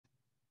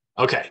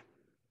Okay,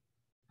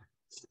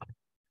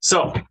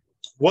 so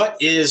what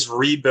is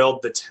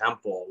Rebuild the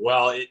Temple?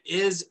 Well, it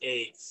is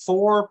a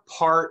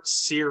 4-part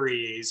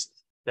series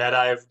that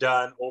I've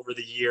done over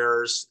the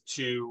years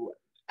to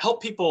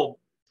help people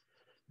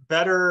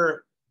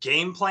better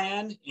game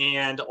plan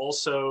and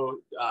also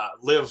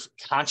live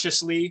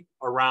consciously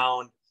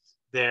around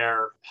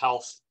their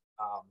health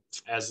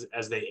as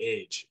they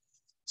age.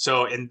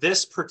 So in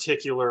this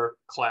particular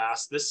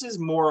class, this is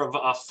more of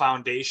a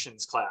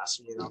foundations class.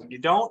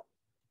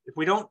 If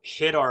we don't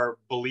hit our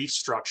belief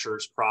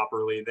structures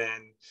properly,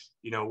 then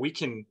we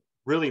can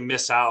really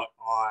miss out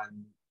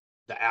on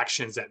the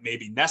actions that may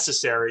be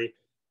necessary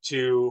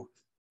to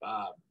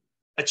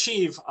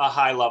achieve a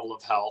high level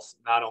of health,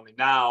 not only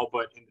now,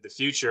 but into the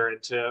future,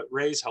 and to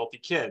raise healthy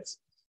kids.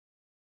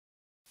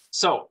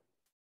 So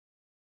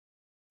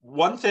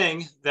one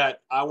thing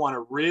that I want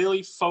to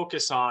really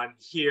focus on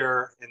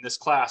here in this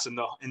class, in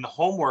the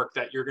homework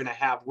that you're going to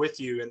have with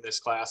you in this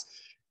class,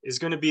 is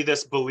going to be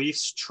this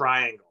beliefs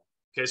triangle.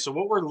 Okay, so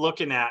what we're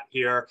looking at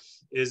here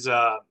is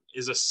a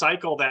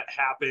cycle that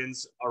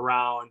happens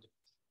around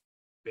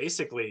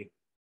basically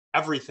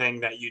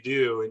everything that you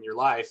do in your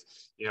life.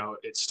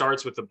 It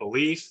starts with a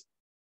belief.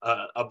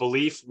 A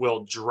belief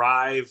will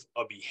drive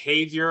a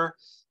behavior,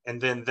 and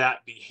then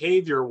that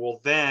behavior will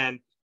then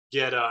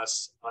get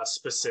us a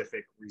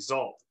specific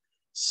result.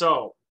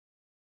 So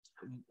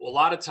a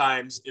lot of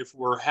times, if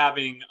we're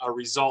having a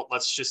result,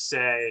 let's just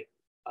say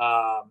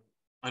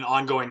an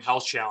ongoing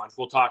health challenge,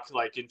 we'll talk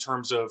like in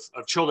terms of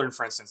children,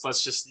 for instance.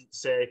 Let's just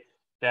say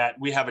that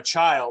we have a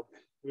child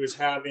who is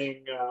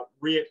having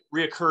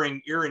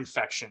reoccurring ear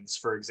infections,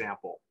 for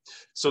example.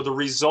 So the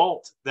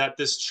result that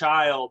this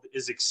child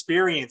is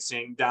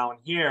experiencing down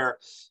here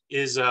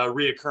is a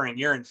reoccurring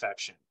ear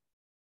infection.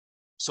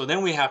 So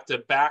then we have to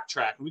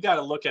backtrack. We got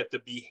to look at the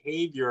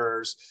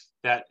behaviors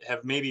that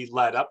have maybe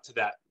led up to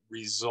that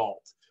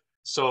result.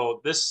 So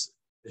this,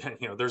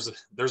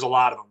 there's a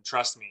lot of them,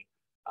 trust me.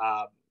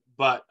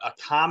 But a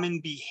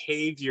common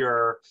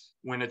behavior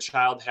when a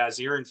child has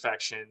ear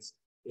infections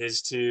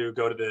is to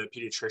go to the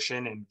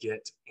pediatrician and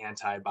get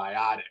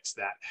antibiotics.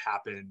 That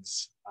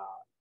happens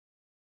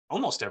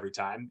almost every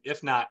time,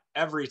 if not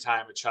every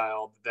time, a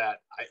child that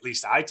at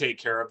least I take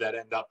care of that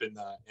end up in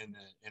a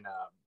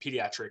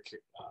pediatric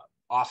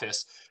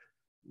office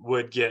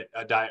would get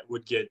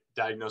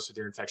diagnosed with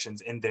ear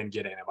infections and then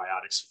get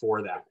antibiotics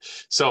for that.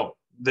 So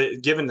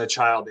giving the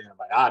child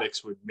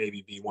antibiotics would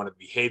maybe be one of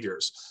the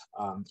behaviors.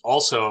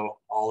 Also,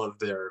 all of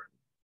their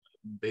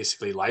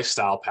basically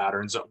lifestyle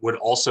patterns would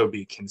also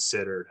be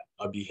considered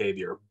a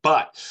behavior.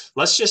 But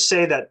let's just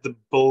say that the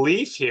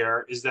belief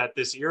here is that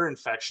this ear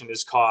infection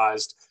is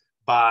caused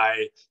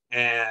by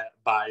a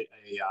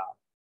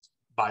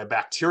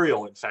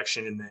bacterial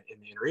infection in the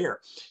inner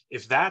ear.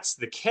 If that's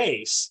the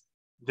case,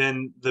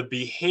 then the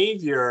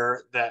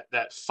behavior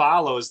that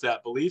follows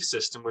that belief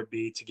system would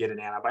be to get an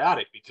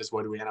antibiotic, because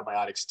what do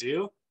antibiotics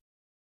do?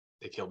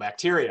 They kill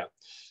bacteria.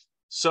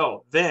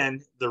 So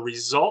then the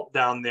result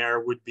down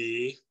there would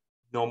be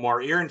no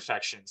more ear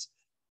infections.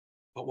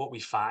 But what we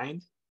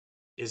find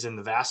is in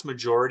the vast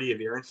majority of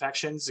ear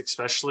infections,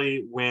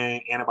 especially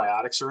when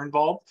antibiotics are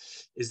involved,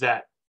 is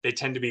that they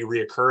tend to be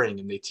reoccurring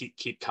and they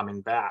keep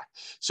coming back.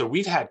 So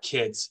we've had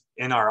kids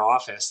in our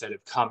office that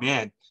have come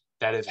in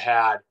that have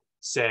had,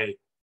 say,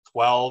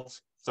 12,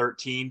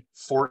 13,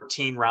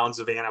 14 rounds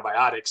of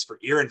antibiotics for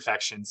ear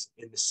infections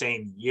in the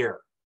same year.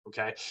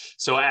 Okay.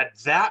 So at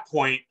that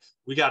point,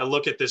 we got to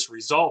look at this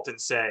result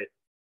and say,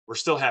 we're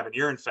still having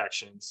ear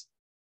infections.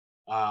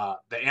 The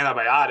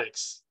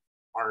antibiotics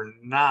are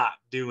not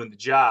doing the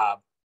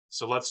job.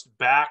 So let's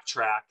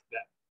backtrack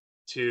that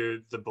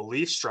to the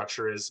belief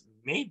structure is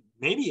maybe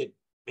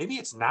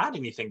it's not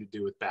anything to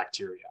do with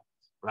bacteria,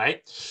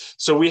 right?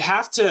 So we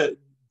have to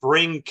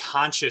bring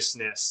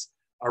consciousness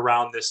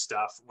around this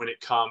stuff when it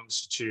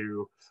comes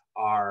to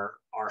our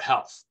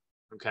health.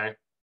 Okay.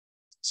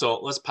 So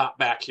let's pop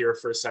back here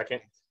for a second.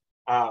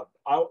 A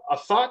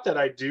thought that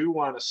I do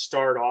want to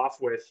start off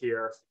with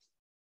here,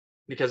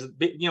 because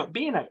being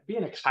a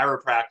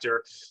chiropractor,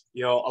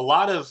 a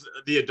lot of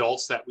the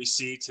adults that we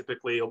see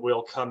typically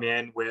will come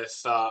in with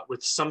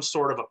some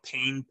sort of a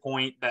pain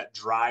point that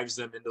drives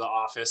them into the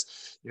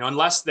office.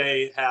 Unless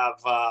they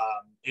have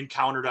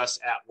encountered us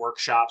at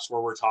workshops where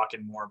we're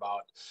talking more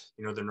about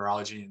the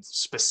neurology and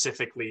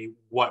specifically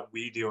what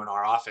we do in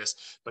our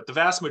office. But the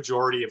vast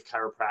majority of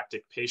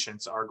chiropractic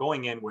patients are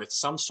going in with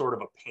some sort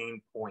of a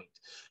pain point.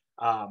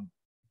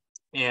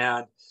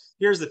 And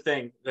here's the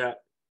thing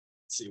that.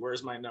 See,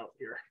 where's my note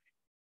here?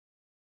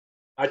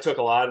 I took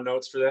a lot of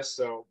notes for this,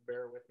 so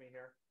bear with me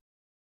here.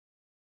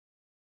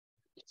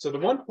 So the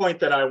one point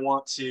that I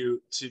want to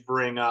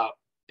bring up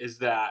is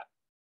that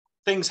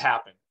things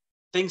happen.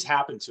 Things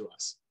happen to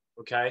us.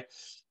 Okay.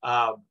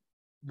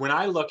 When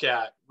I look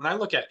at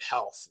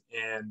health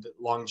and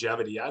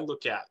longevity, I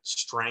look at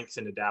strength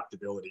and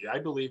adaptability. I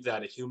believe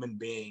that a human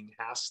being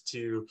has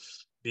to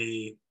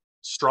be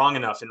strong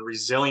enough and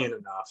resilient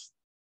enough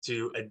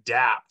to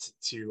adapt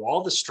to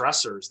all the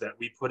stressors that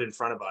we put in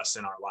front of us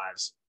in our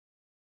lives.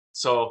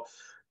 So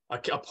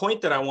A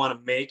point that I want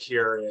to make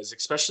here is,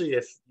 especially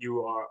if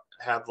you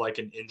have like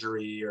an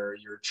injury or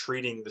you're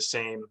treating the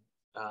same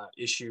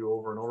issue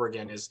over and over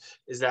again, is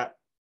that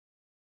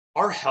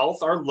our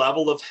health, our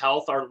level of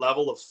health, our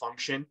level of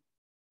function,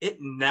 it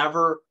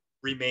never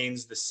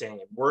remains the same.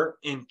 We're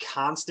in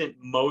constant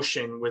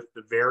motion with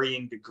the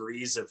varying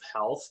degrees of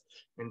health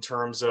in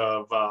terms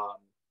of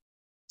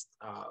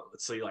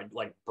let's see,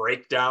 like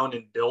breakdown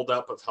and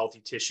buildup of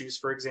healthy tissues,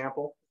 for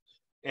example.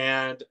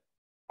 And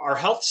our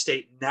health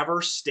state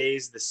never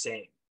stays the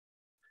same.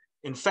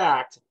 In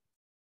fact,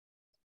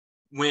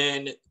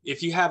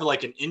 if you have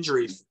like an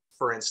injury,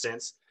 for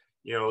instance,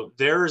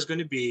 there's going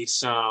to be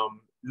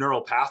some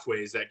neural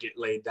pathways that get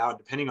laid down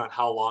depending on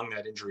how long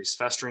that injury is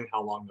festering,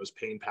 how long those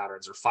pain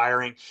patterns are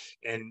firing.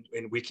 And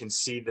we can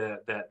see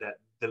that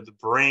the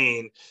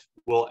brain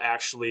will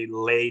actually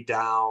lay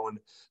down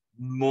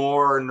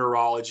more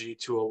neurology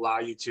to allow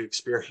you to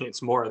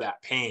experience more of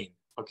that pain.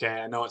 Okay,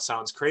 I know it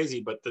sounds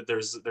crazy, but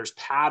there's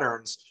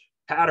patterns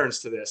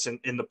to this.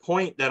 And the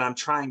point that I'm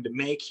trying to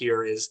make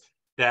here is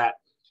that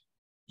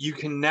you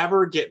can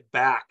never get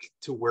back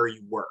to where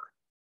you were.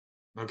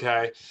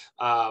 Okay.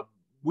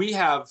 We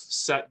have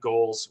set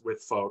goals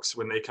with folks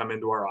when they come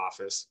into our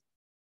office.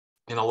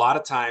 And a lot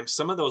of times,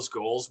 some of those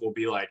goals will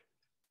be like,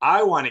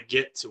 I want to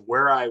get to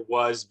where I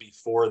was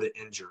before the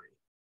injury.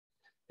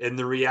 And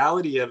the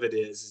reality of it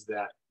is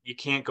that you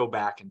can't go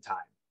back in time.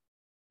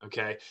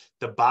 Okay.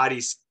 The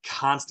body's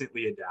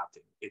constantly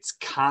adapting. It's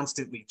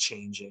constantly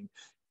changing.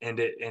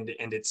 And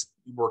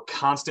we're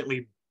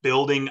constantly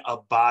building a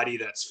body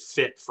that's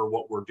fit for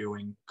what we're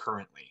doing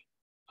currently.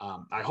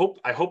 I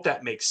hope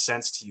that makes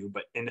sense to you,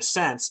 but in a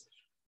sense,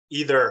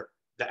 either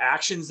the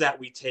actions that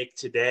we take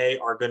today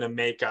are going to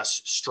make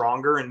us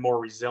stronger and more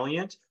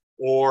resilient,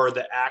 or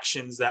the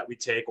actions that we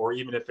take, or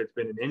even if it's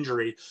been an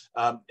injury,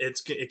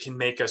 it can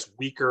make us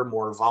weaker,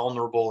 more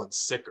vulnerable, and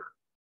sicker.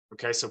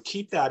 Okay, so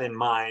keep that in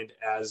mind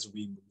as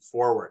we move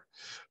forward.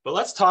 But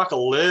let's talk a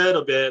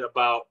little bit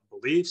about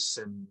beliefs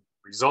and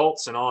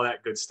results and all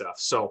that good stuff.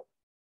 So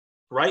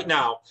right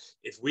now,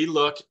 if we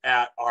look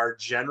at our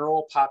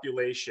general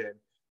population,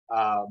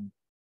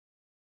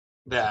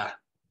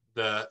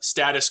 the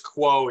status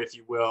quo, if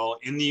you will,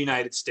 in the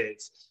United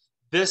States,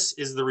 this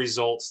is the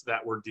results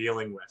that we're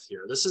dealing with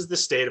here. This is the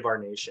state of our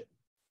nation.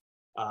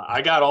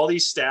 I got all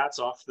these stats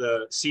off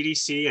the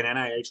CDC and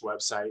NIH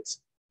websites,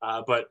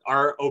 but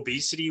our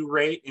obesity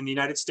rate in the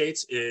United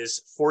States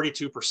is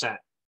 42%.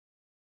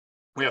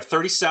 We have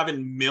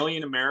 37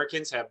 million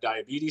Americans have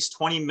diabetes,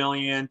 20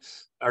 million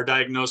are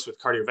diagnosed with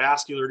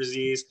cardiovascular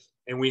disease,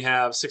 and we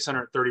have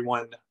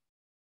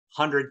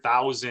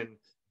 631,000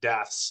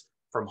 deaths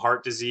from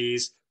heart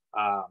disease.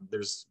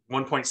 There's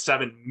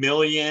 1.7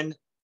 million,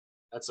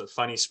 that's a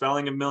funny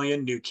spelling of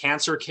million, new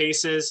cancer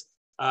cases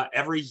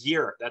every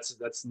year.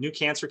 That's new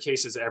cancer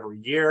cases every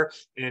year,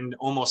 and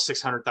almost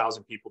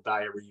 600,000 people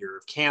die every year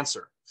of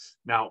cancer.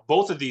 Now,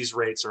 both of these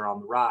rates are on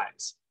the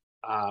rise.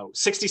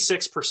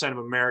 66% of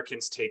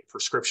Americans take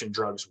prescription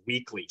drugs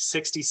weekly.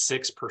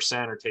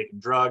 66% are taking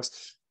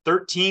drugs.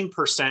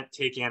 13%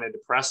 take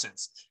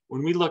antidepressants.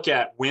 When we look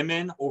at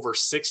women over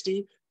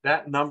 60,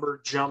 that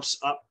number jumps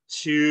up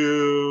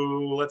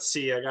to, let's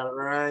see, I got it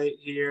right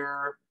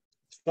here,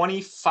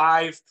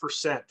 25%,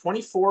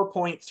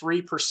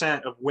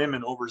 24.3% of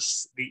women over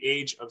the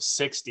age of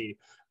 60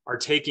 are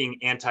taking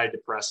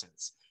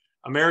antidepressants.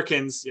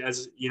 Americans,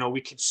 as you know,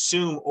 we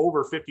consume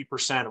over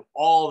 50% of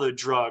all the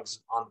drugs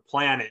on the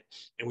planet,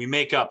 and we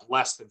make up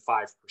less than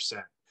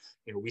 5%.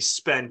 We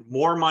spend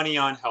more money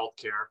on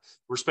healthcare.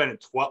 We're spending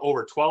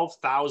over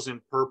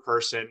 $12,000 per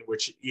person,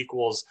 which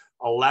equals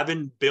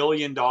 $11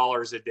 billion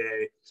a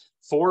day,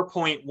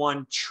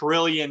 $4.1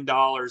 trillion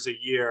a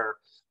year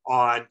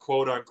on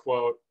quote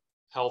unquote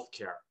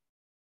healthcare.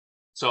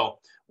 So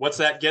what's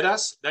that get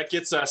us? That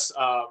gets us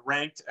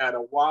ranked at a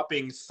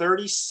whopping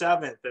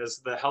 37th as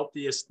the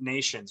healthiest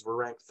nations. We're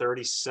ranked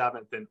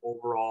 37th in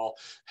overall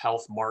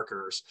health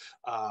markers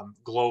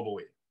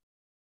globally.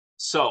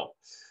 So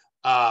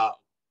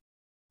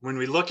when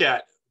we look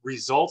at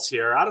results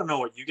here, I don't know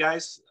what you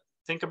guys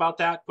think about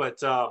that, but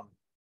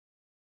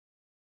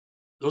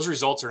those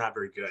results are not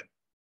very good.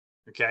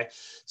 Okay,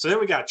 so then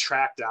we got to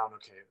track down.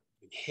 Okay,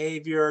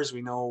 behaviors.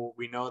 We know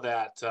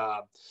that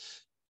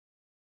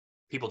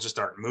people just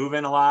aren't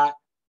moving a lot.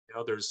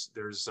 There's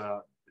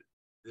a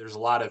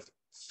lot of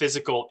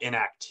physical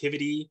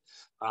inactivity.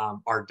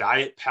 Our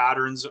diet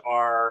patterns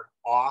are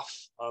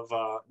off of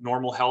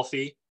normal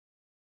healthy.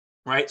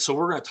 Right. So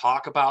we're going to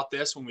talk about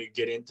this when we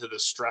get into the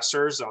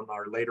stressors on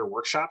our later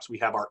workshops. We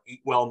have our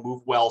Eat Well,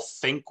 Move Well,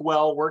 Think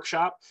Well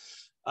workshop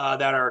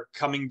that are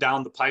coming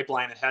down the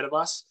pipeline ahead of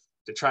us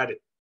to try to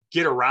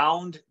get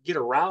around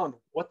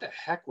what the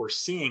heck we're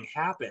seeing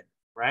happen.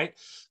 Right.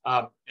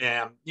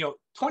 And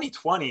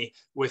 2020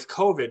 with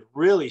COVID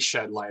really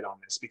shed light on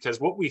this, because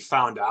what we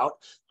found out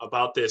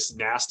about this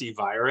nasty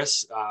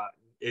virus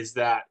is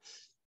that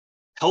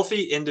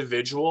healthy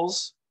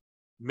individuals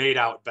made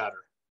out better.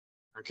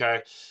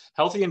 Okay.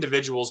 Healthy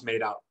individuals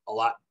made out a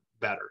lot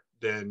better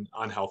than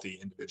unhealthy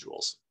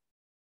individuals.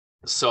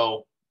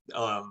 So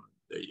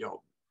you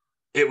know,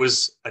 it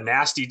was a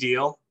nasty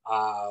deal.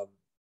 I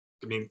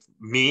mean,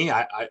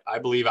 I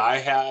believe I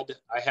had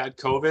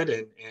COVID,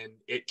 and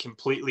it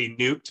completely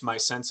nuked my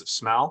sense of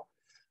smell.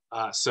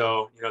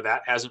 So, you know,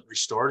 that hasn't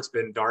restored. It's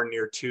been darn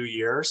near 2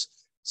 years.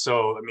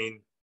 So, I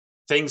mean,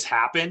 things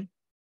happen.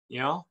 You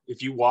know,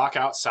 if you walk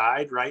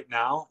outside right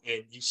now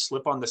and you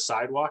slip on the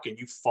sidewalk and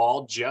you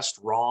fall just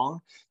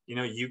wrong, you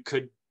know, you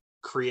could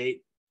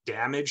create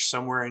damage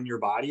somewhere in your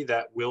body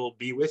that will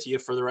be with you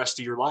for the rest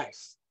of your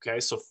life. Okay.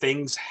 So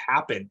things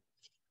happen.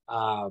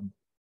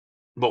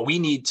 But we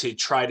need to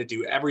try to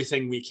do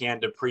everything we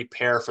can to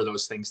prepare for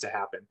those things to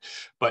happen.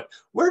 But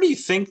where do you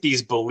think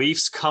these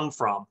beliefs come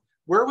from?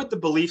 Where would the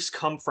beliefs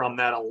come from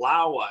that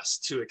allow us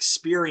to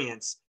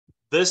experience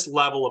this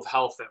level of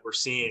health that we're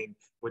seeing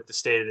with the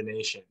state of the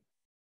nation?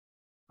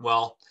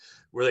 Well,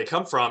 where they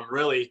come from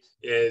really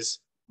is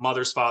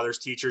mothers, fathers,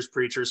 teachers,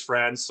 preachers,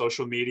 friends,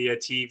 social media,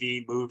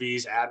 TV,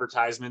 movies,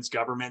 advertisements,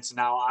 governments.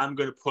 Now I'm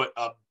going to put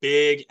a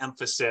big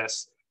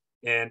emphasis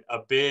and a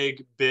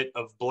big bit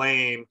of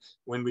blame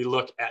when we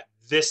look at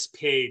this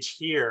page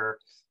here.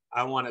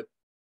 I want to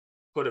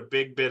put a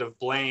big bit of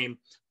blame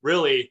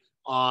really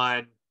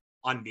on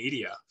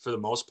media for the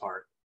most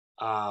part.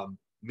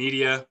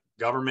 Media,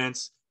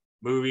 governments,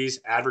 movies,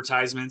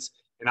 advertisements,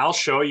 and I'll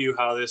show you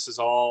how this has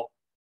all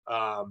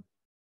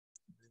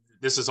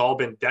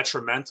been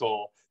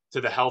detrimental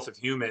to the health of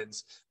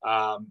humans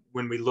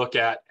when we look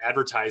at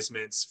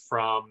advertisements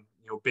from,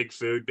 you know, big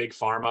food, big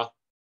pharma,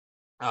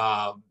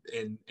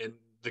 and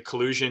the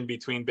collusion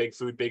between big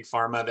food, big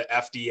pharma, the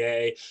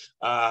FDA.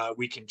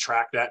 We can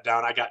track that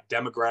down. I got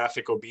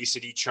demographic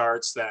obesity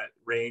charts that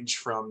range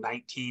from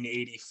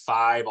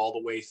 1985 all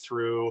the way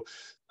through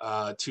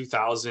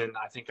 2000.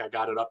 I think I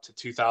got it up to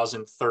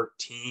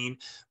 2013.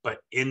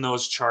 But in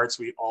those charts,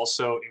 we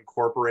also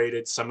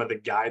incorporated some of the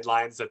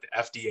guidelines that the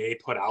FDA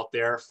put out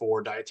there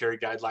for dietary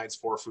guidelines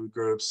for food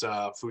groups,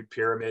 food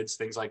pyramids,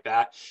 things like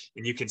that.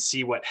 And you can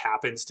see what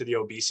happens to the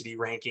obesity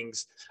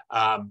rankings,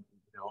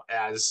 you know,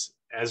 as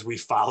we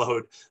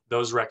followed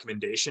those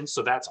recommendations.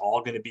 So that's all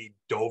going to be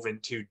dove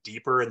into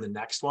deeper in the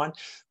next one.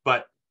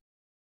 But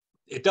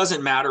it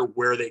doesn't matter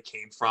where they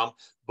came from.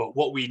 But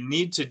what we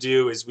need to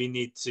do is we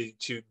need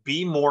to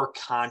be more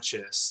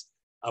conscious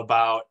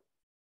about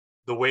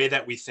the way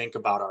that we think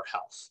about our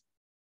health.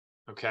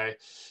 Okay.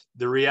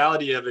 The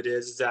reality of it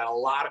is that a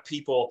lot of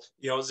people,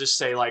 you know, just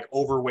say like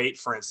overweight,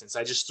 for instance.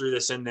 I just threw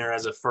this in there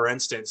as a, for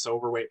instance,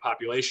 overweight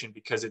population,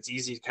 because it's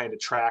easy to kind of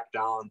track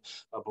down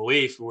a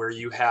belief where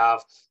you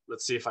have,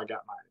 let's see if I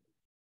got mine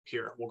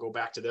here. We'll go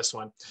back to this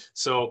one.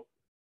 So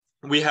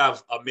we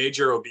have a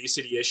major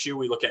obesity issue.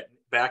 We look at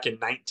back in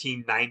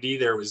 1990,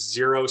 there was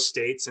 0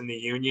 states in the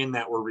union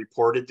that were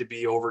reported to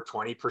be over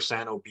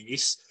 20%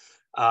 obese.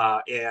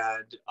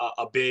 And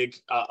a big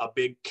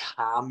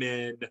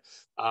common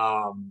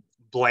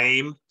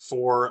blame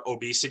for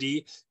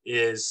obesity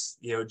is,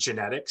 you know,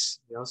 genetics.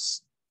 You know,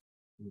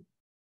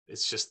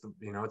 it's just,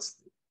 you know, it's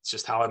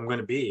just how I'm going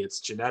to be. It's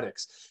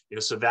genetics. You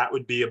know, so that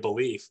would be a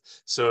belief.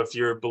 So if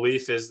your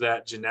belief is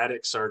that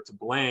genetics are to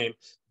blame,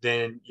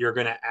 then you're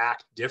going to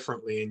act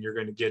differently and you're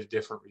going to get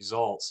different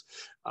results.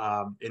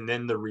 And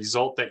then the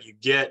result that you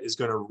get is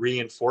going to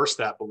reinforce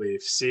that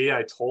belief. See,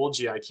 I told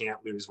you I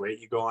can't lose weight.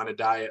 You go on a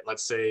diet.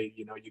 Let's say,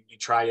 you know, you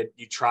try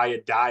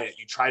a diet,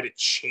 you try to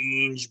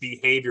change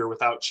behavior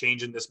without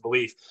changing this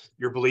belief.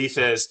 Your belief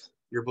is,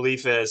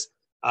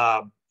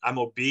 I'm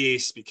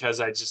obese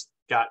because I just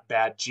got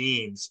bad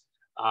genes.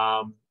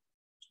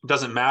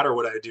 Doesn't matter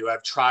what I do.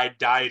 I've tried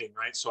dieting,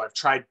 right? So I've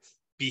tried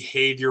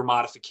behavior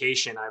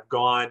modification. I've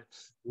gone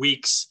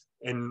weeks,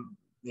 and,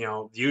 you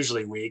know,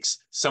 usually weeks,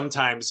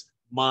 sometimes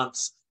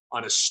months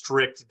on a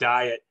strict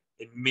diet.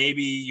 And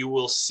maybe you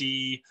will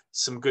see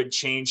some good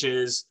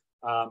changes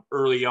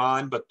early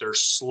on, but they're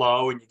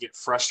slow and you get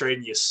frustrated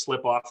and you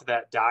slip off of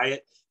that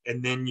diet.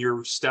 And then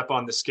you step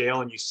on the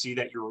scale and you see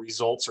that your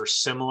results are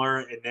similar.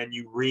 And then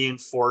you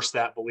reinforce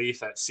that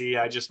belief that, see,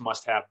 I just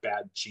must have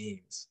bad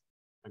genes.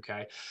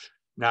 Okay.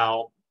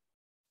 Now,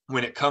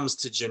 when it comes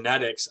to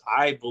genetics,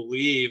 I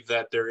believe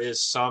that there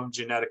is some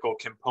genetical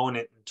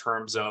component in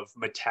terms of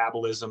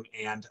metabolism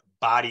and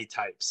body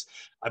types.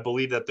 I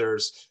believe that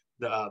there's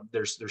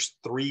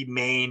 3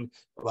 main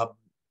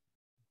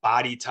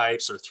body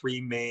types, or 3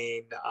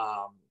 main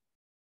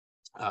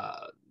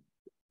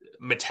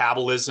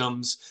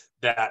metabolisms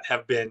that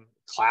have been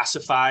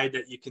classified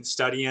that you can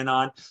study in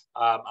on.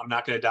 I'm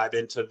not going to dive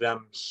into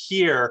them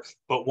here,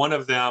 but one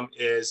of them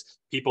is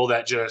people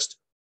that just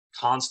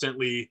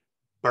constantly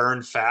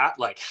burn fat,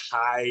 like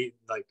high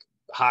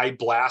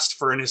blast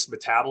furnace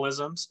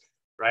metabolisms,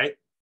 right?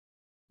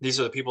 These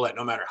are the people that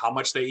no matter how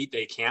much they eat,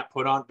 they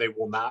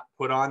will not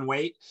put on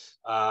weight.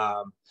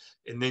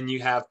 And then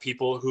you have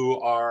people who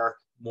are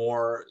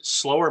more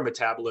slower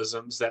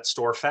metabolisms that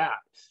store fat.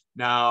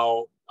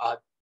 Now,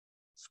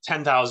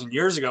 10,000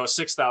 years ago,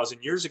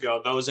 6,000 years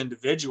ago, those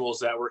individuals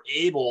that were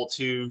able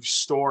to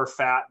store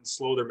fat and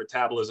slow their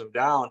metabolism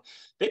down,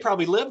 they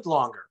probably lived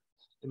longer.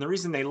 And the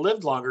reason they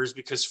lived longer is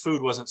because food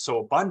wasn't so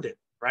abundant.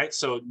 right?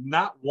 So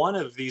not one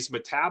of these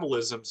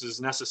metabolisms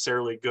is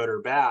necessarily good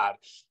or bad,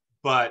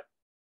 but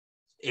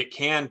it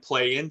can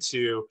play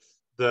into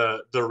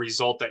the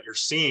result that you're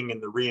seeing and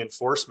the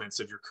reinforcements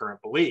of your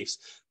current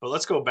beliefs. But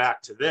let's go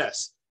back to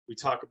this. We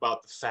talk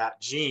about the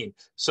fat gene.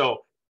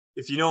 So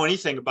if you know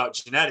anything about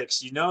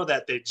genetics, you know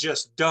that they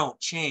just don't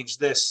change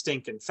this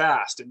stinking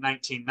fast. In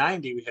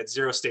 1990, we had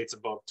 0 states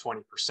above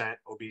 20%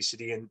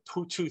 obesity. In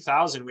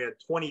 2000, we had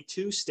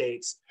 22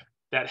 states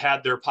that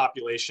had their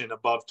population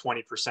above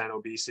 20%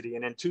 obesity.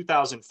 And in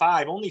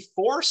 2005, only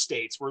 4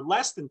 states were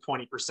less than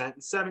 20%,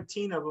 and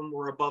 17 of them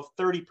were above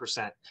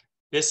 30%.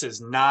 This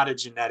is not a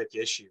genetic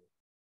issue.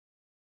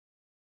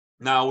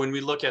 Now, when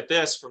we look at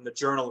this from the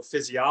Journal of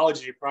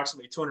Physiology,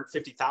 approximately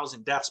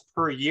 250,000 deaths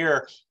per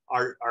year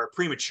are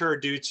premature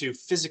due to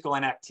physical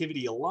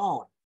inactivity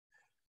alone.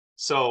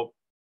 So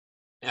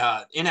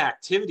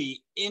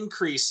inactivity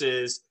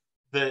increases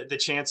the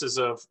chances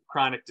of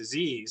chronic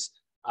disease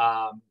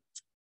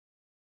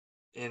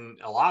in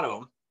a lot of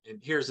them. And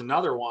here's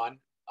another one,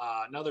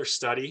 another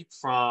study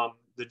from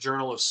the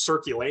Journal of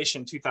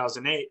Circulation,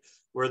 2008,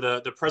 where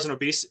the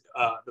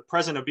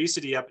present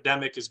obesity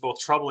epidemic is both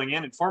troubling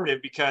and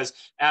informative because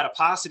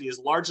adiposity is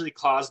largely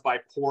caused by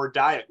poor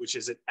diet, which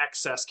is an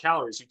excess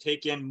calories. You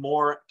take in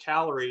more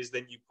calories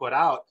than you put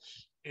out,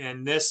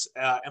 and this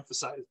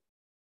emphasizes.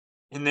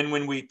 And then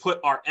when we put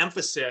our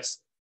emphasis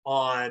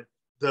on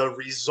the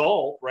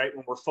result, right,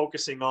 when we're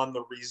focusing on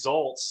the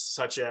results,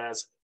 such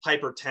as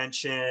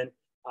hypertension,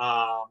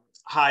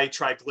 high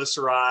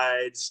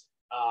triglycerides,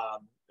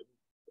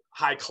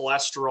 high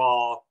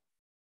cholesterol,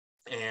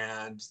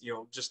 and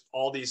just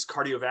all these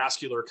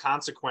cardiovascular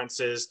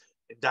consequences,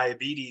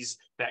 diabetes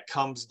that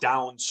comes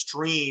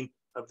downstream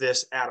of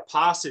this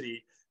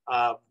adiposity,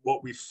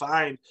 what we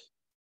find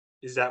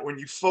is that when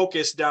you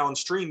focus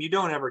downstream, you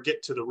don't ever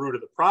get to the root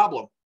of the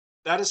problem.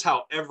 That is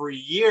how every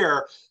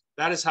year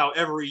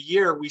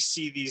we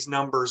see these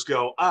numbers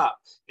go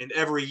up. And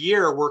every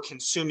year we're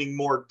consuming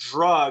more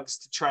drugs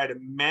to try to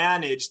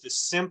manage the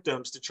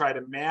symptoms, to try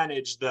to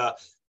manage the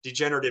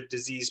degenerative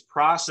disease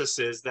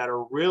processes that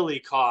are really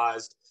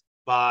caused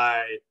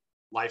by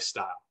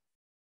lifestyle.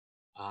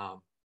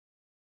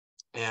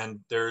 And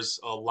there's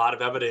a lot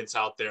of evidence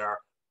out there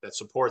that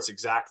supports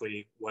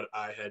exactly what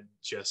I had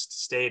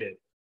just stated.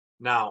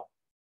 Now,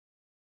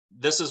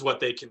 this is what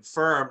they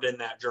confirmed in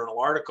that journal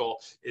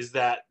article, is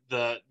that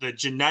the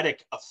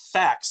genetic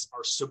effects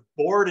are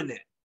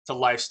subordinate to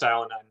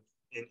lifestyle and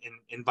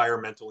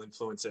environmental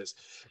influences.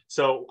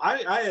 So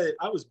I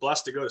was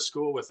blessed to go to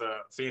school with a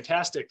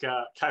fantastic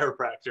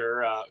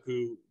chiropractor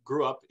who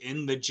grew up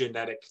in the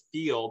genetic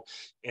field.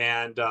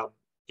 And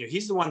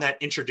he's the one that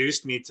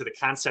introduced me to the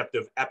concept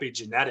of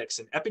epigenetics.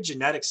 And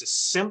epigenetics is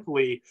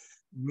simply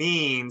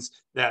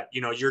means that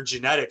your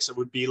genetics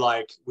would be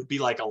like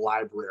a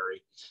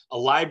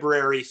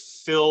library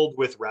filled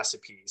with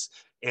recipes,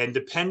 and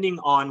depending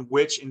on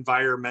which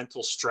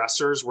environmental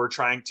stressors we're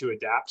trying to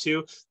adapt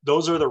to,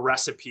 those are the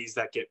recipes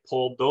that get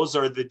pulled. Those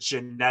are the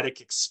genetic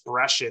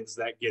expressions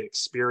that get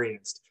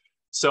experienced.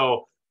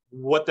 So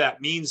what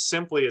that means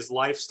simply is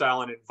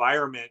lifestyle and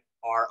environment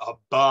are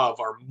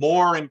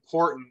more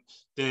important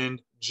than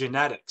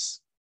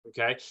genetics.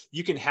 Okay,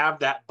 you can have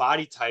that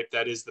body type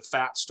that is the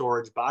fat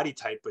storage body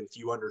type, but if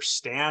you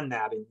understand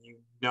that and you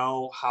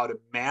know how to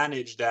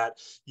manage that,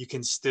 you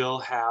can still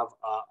have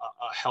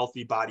a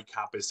healthy body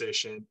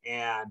composition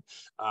and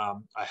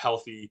a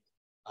healthy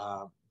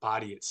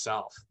body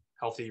itself,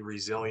 healthy,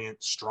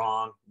 resilient,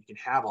 strong. You can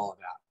have all of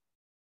that.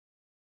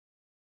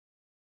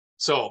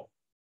 So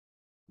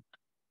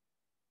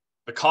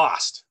the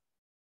cost.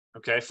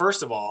 Okay,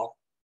 first of all,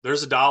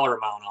 there's a dollar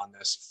amount on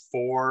this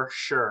for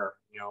sure.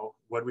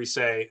 What we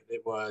say,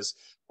 it was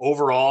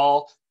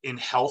overall in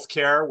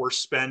healthcare, we're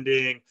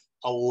spending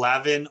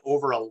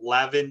over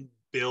 $11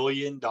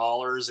 billion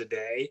a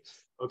day.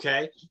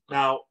 Okay.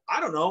 Now, I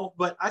don't know,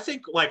 but I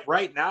think like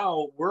right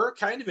now we're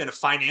kind of in a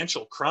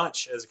financial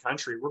crunch as a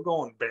country. We're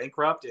going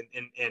bankrupt.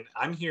 And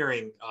I'm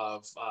hearing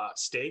of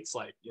states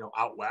like,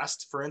 out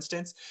West, for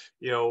instance,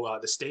 the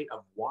state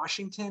of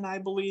Washington, I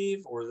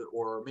believe,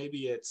 or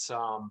maybe it's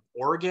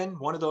Oregon,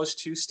 one of those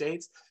 2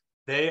 states.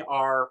 They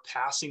are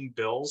passing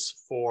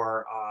bills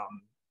for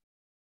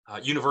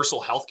universal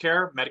health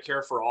care,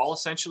 Medicare for all,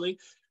 essentially.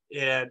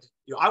 And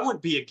I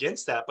wouldn't be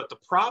against that. But the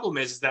problem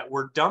is that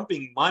we're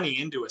dumping money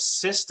into a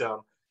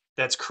system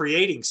that's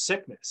creating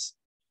sickness.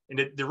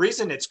 And the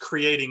reason it's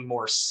creating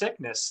more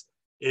sickness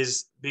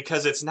is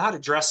because it's not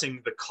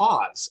addressing the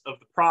cause of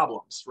the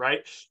problems,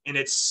 right? And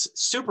it's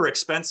super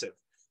expensive.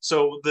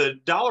 So the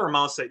dollar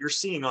amounts that you're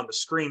seeing on the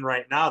screen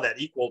right now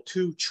that equal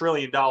 $2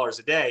 trillion a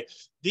day,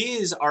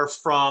 these are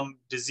from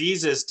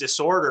diseases,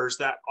 disorders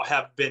that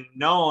have been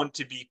known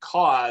to be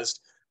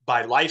caused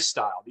by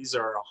lifestyle. These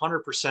are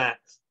 100%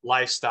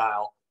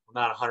 lifestyle,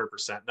 well, not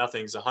 100%,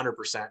 nothing's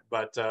 100%,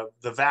 but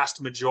the vast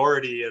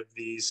majority of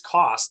these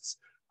costs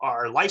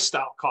are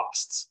lifestyle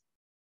costs.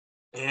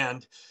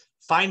 And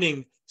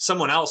finding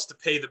someone else to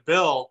pay the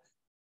bill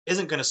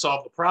isn't going to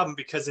solve the problem,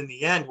 because in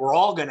the end, we're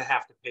all going to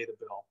have to pay the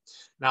bill.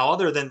 Now,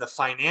 other than the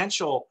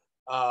financial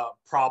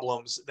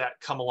problems that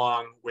come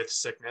along with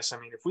sickness. I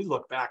mean, if we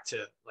look back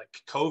to like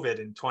COVID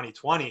in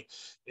 2020,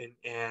 and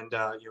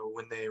you know,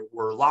 when they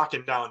were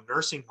locking down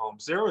nursing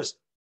homes, there was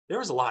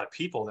a lot of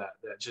people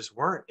that just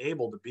weren't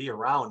able to be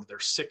around their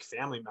sick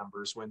family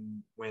members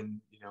when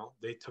you know,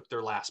 they took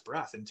their last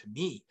breath. And to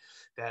me,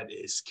 that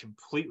is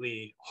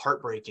completely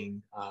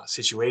heartbreaking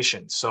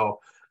situation. So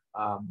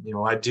you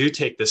know, I do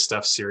take this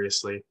stuff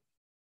seriously,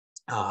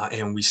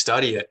 and we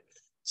study it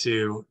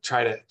to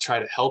try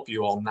to help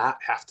you all not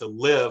have to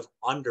live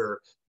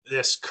under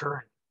this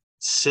current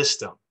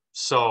system.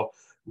 So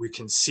we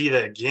can see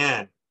that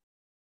again.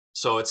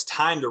 So it's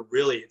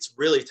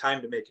really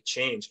time to make a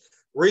change.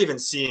 We're even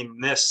seeing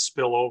this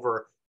spill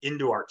over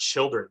into our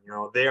children. You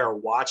know, they are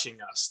watching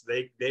us.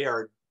 They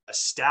are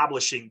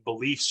establishing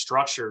belief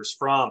structures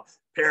from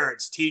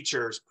parents,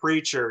 teachers,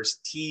 preachers,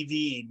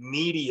 TV,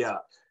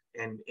 media.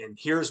 And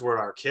here's where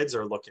our kids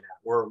are looking at.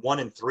 We're 1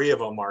 in 3 of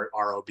them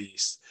are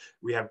obese.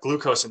 We have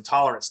glucose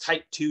intolerance,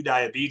 type 2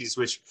 diabetes,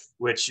 which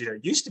you know,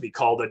 used to be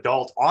called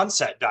adult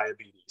onset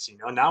diabetes. You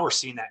know, now we're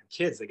seeing that in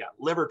kids. They got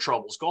liver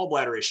troubles,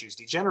 gallbladder issues,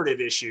 degenerative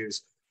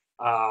issues,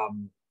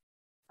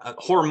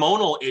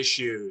 hormonal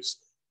issues,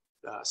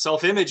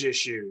 self-image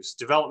issues,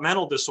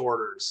 developmental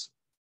disorders,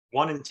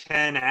 1 in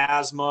 10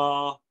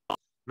 asthma,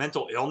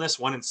 mental illness,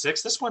 1 in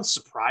 6. This one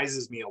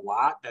surprises me a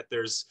lot that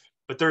there's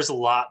a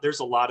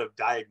lot of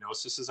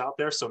diagnoses out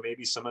there. So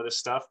maybe some of this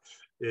stuff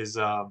is,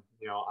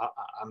 you know,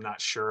 I'm not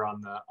sure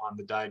on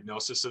the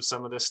diagnosis of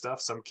some of this stuff.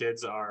 Some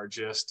kids are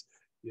just,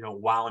 you know,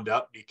 wound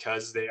up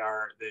because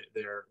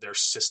their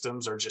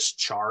systems are just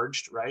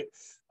charged, right?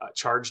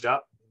 Charged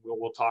up.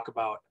 We'll talk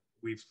about,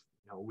 we've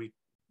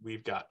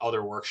got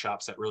other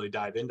workshops that really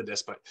dive into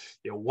this, but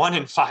you know, 1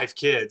 in 5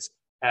 kids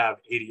have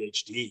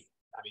ADHD.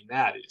 I mean,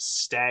 that is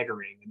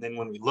staggering. And then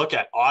when we look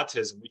at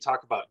autism, we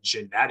talk about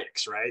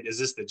genetics, right? Is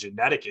this the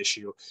genetic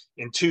issue?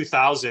 In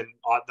 2000,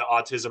 the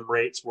autism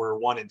rates were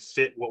 1 in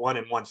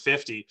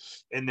 150.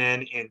 And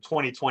then in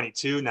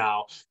 2022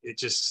 now, it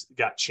just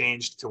got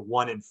changed to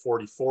 1 in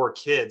 44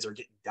 kids are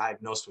getting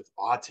diagnosed with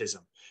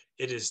autism.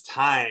 It is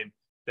time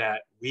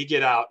that we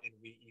get out and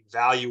we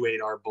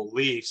evaluate our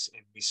beliefs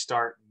and we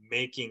start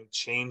making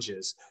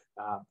changes.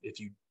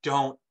 If you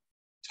don't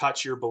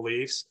touch your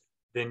beliefs,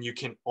 then you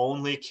can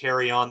only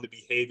carry on the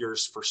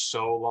behaviors for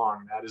so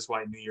long. That is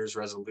why New Year's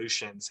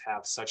resolutions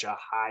have such a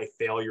high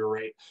failure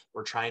rate.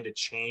 We're trying to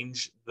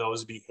change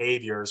those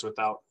behaviors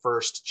without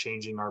first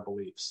changing our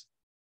beliefs.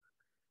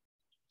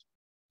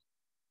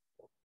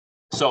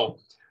 So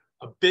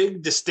a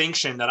big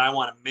distinction that I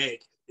want to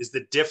make is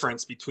the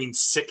difference between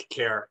sick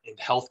care and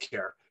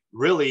healthcare.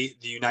 Really,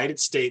 the United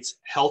States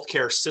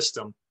healthcare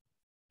system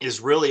is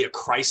really a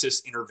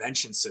crisis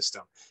intervention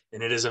system,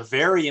 and it is a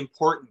very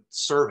important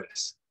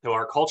service to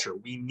our culture.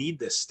 We need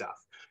this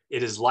stuff.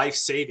 It is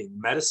life-saving.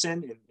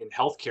 Medicine and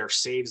healthcare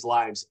saves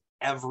lives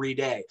every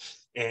day.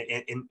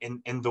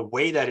 And the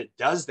way that it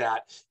does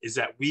that is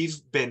that we've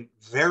been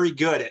very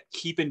good at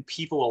keeping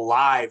people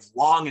alive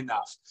long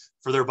enough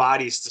for their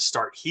bodies to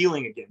start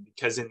healing again,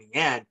 because in the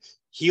end,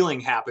 healing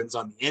happens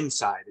on the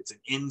inside. It's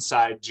an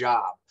inside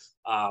job.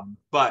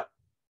 But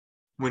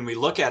when we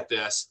look at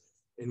this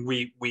and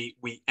we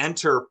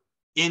enter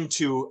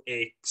into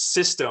a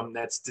system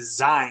that's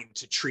designed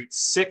to treat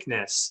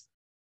sickness,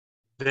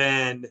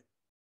 then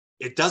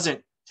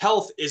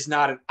health is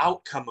not an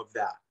outcome of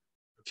that.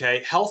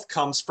 Okay. Health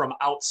comes from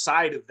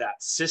outside of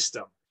that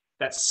system.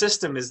 That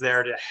system is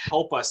there to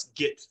help us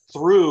get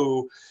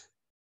through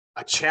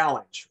a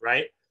challenge,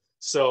 right?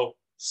 So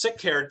sick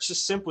care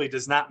just simply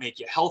does not make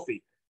you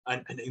healthy.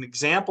 An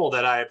example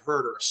that I have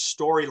heard, or a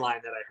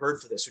storyline that I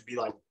heard for this, would be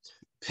like,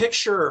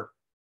 picture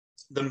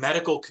the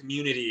medical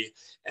community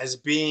as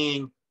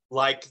being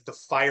like the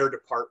fire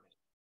department.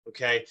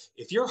 Okay.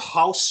 If your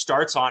house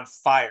starts on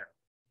fire,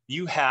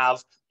 you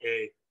have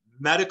a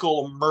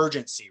medical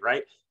emergency,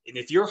 right? And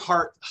if your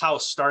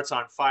house starts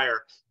on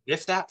fire,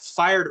 if that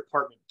fire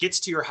department gets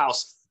to your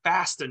house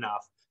fast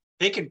enough,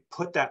 they can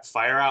put that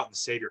fire out and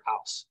save your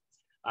house.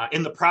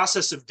 In the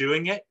process of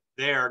doing it,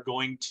 they are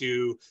going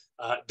to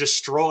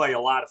destroy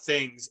a lot of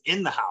things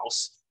in the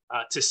house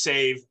to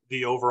save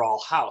the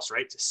overall house,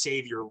 right? To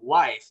save your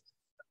life.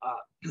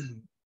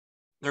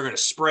 They're going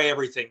to spray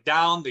everything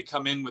down. They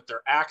come in with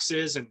their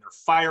axes and their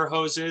fire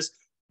hoses.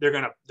 They're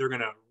going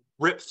to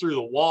rip through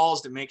the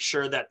walls to make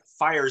sure that the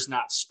fire is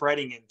not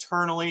spreading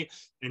internally.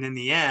 And in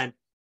the end,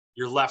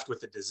 you're left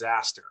with a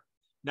disaster.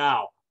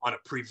 Now, on a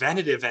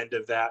preventative end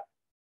of that,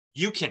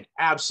 you can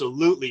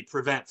absolutely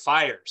prevent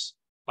fires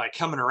by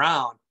coming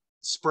around,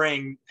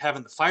 spraying,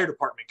 having the fire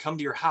department come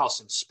to your house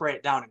and spray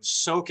it down and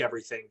soak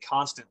everything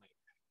constantly.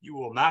 You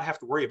will not have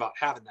to worry about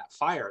having that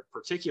fire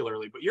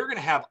particularly, but you're going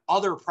to have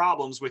other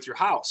problems with your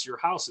house. Your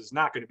house is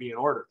not going to be in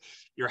order.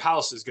 Your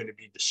house is going to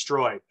be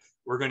destroyed.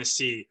 We're going to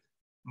see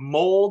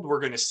mold. We're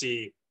going to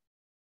see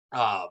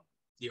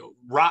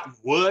rotten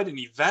wood, and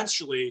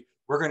eventually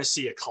we're going to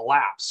see a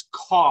collapse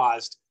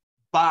caused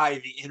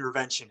by the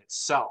intervention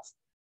itself.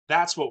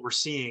 That's what we're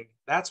seeing.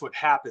 That's what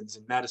happens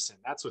in medicine.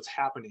 That's what's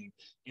happening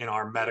in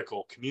our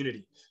medical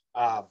community.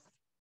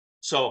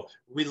 So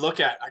we look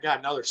at, I got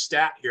another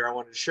stat here I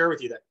wanted to share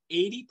with you, that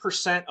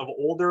 80% of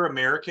older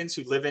Americans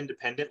who live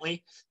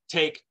independently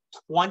take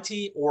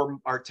 20 or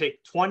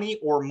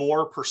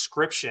more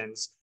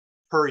prescriptions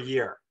per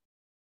year.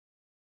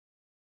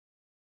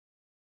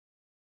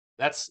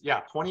 That's,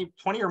 yeah, 20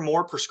 or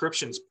more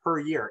prescriptions per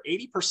year,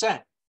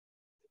 80%.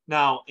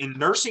 Now, in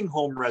nursing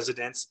home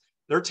residents,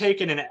 they're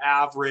taking an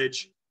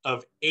average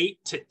of 8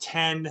 to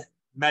 10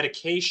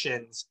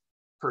 medications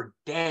per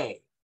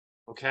day.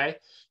 Okay.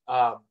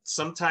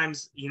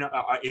 Sometimes,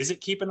 is it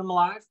keeping them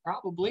alive?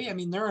 Probably. I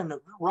mean, they're in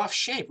rough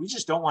shape. We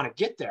just don't want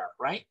to get there,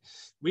 right?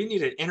 We need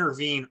to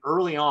intervene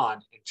early on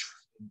and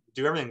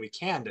do everything we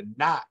can to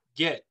not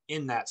get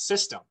in that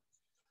system.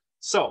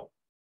 So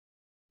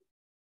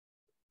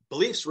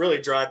beliefs really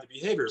drive the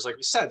behaviors, like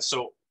we said.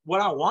 So what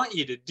I want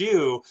you to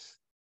do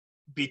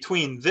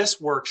between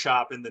this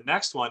workshop and the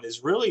next one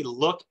is really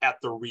look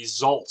at the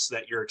results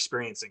that you're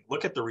experiencing.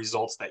 Look at the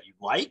results that you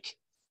like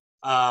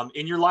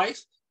in your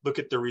life. Look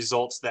at the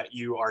results that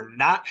you are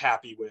not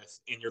happy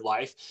with in your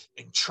life,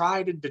 and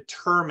try to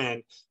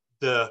determine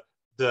the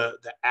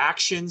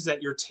actions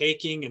that you're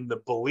taking and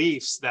the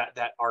beliefs that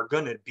are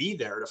going to be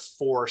there to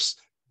force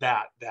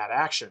that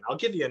action. I'll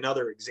give you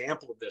another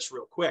example of this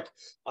real quick.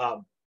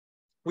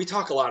 We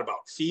talk a lot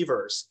about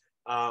fevers.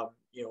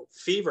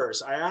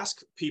 Fevers. I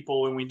ask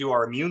people when we do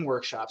our immune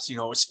workshops,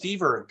 is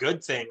fever a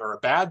good thing or a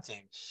bad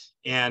thing?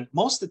 And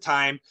most of the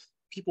time,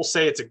 people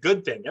say it's a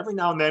good thing. Every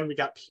now and then, we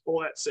got people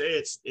that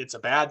say it's a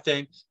bad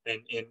thing,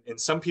 and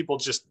some people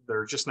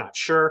they're just not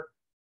sure.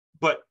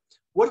 But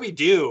what do we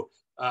do?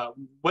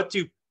 What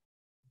do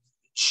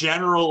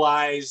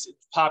generalized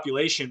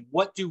population?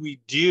 What do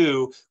we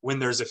do when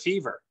there's a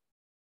fever?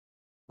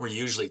 We're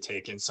usually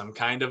taking some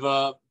kind of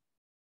a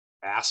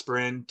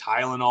aspirin,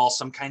 Tylenol,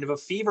 some kind of a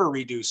fever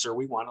reducer.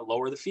 We want to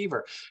lower the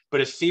fever.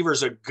 But if fever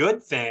is a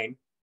good thing,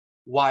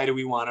 why do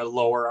we want to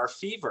lower our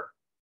fever?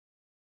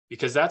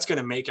 Because that's going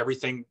to make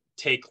everything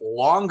take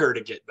longer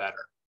to get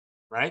better,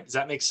 right? Does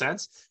that make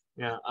sense?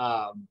 Yeah.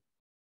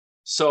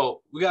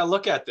 So we got to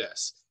look at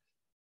this.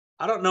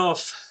 I don't know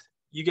if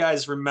you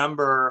guys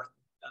remember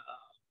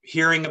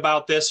hearing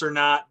about this or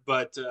not,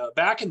 but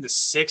back in the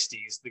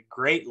 60s, the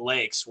Great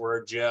Lakes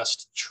were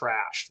just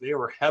trashed. They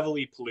were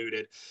heavily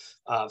polluted.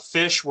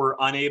 Fish were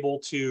unable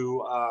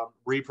to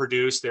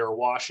reproduce. They were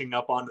washing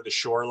up onto the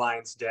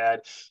shorelines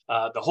dead.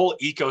 The whole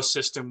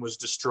ecosystem was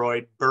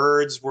destroyed.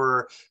 Birds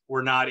were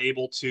not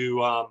able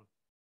to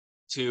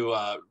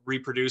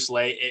reproduce,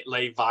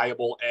 lay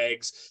viable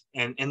eggs,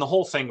 and the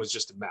whole thing was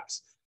just a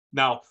mess.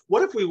 Now,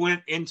 what if we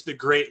went into the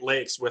Great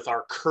Lakes with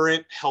our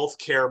current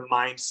healthcare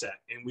mindset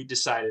and we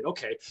decided,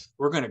 okay,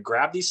 we're going to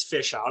grab these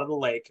fish out of the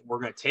lake, we're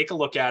going to take a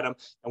look at them,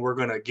 and we're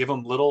going to give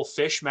them little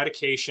fish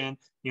medication,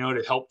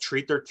 to help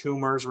treat their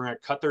tumors. We're going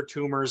to cut their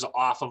tumors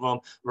off of them.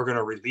 We're going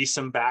to release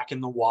them back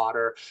in the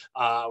water.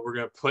 We're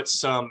going to put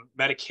some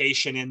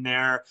medication in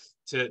there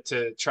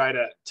to try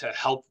to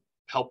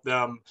help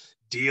them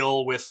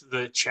deal with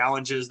the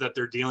challenges that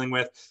they're dealing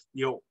with.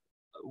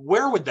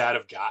 Where would that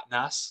have gotten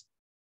us?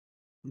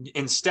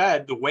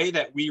 Instead, the way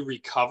that we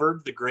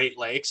recovered the Great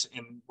Lakes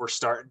and we're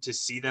starting to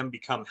see them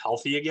become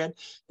healthy again,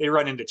 they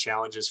run into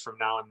challenges from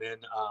now and then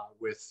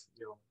with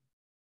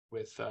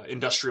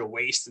industrial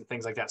waste and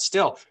things like that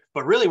still.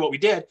 But really what we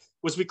did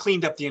was we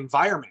cleaned up the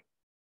environment,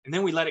 and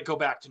then we let it go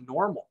back to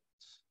normal.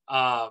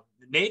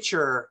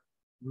 Nature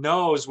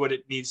knows what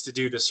it needs to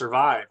do to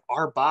survive.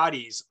 Our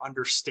bodies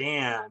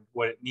understand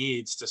what it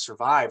needs to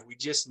survive. We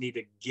just need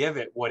to give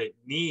it what it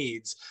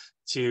needs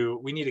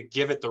we need to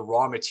give it the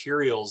raw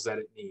materials that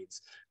it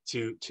needs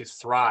to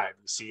thrive.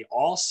 You see,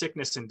 all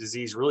sickness and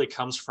disease really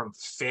comes from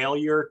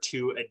failure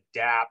to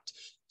adapt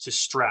to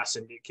stress.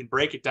 And you can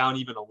break it down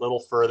even a little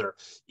further.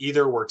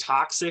 Either we're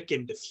toxic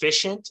and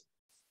deficient,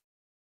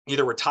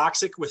 either we're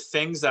toxic with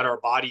things that our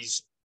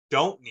bodies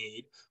don't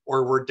need,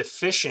 or we're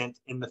deficient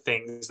in the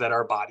things that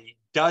our body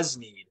does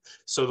need.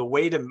 So the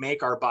way to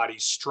make our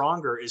bodies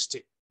stronger is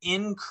to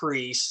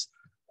increase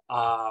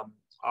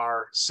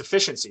our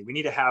sufficiency. We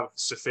need to have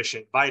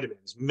sufficient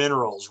vitamins,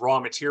 minerals, raw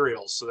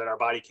materials, so that our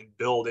body can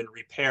build and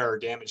repair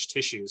damaged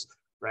tissues,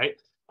 right?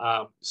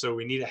 So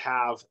we need to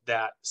have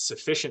that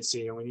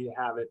sufficiency, and we need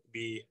to have it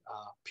be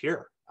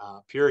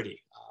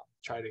purity,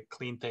 try to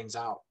clean things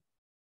out.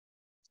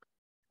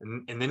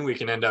 And then we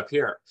can end up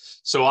here.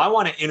 So I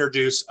want to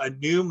introduce a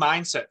new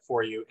mindset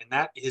for you, and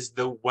that is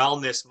the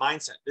wellness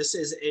mindset. This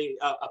is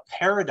a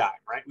paradigm,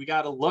 right? We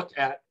got to look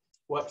at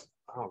what,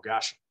 oh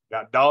gosh,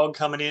 got a dog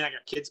coming in. I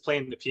got kids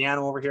playing the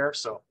piano over here.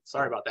 So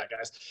sorry about that,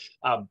 guys.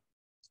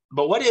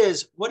 But what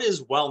is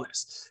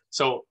wellness?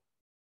 So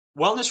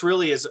wellness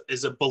really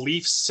is a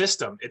belief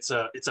system. It's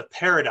a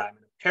paradigm.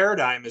 And a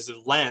paradigm is a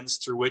lens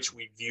through which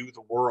we view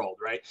the world,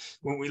 right?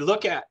 When we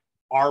look at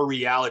our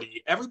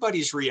reality,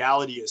 everybody's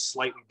reality is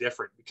slightly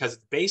different because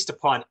it's based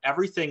upon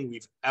everything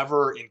we've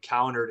ever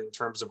encountered in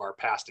terms of our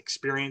past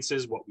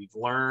experiences, what we've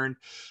learned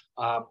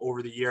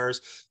over the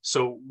years.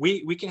 So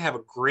we can have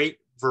a great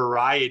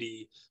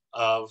variety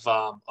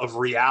of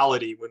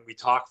reality when we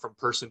talk from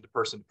person to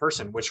person to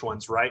person, which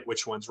one's right,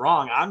 which one's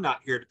wrong. I'm not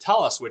here to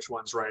tell us which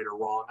one's right or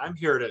wrong. I'm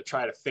here to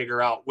try to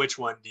figure out which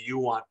one do you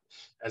want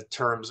in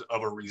terms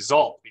of a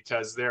result,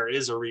 because there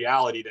is a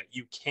reality that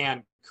you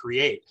can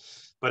create.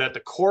 But at the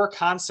core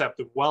concept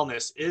of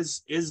wellness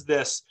is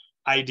this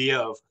idea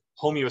of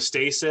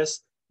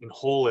homeostasis and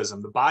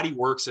holism. The body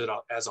works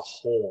as a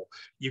whole.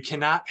 You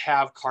cannot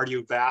have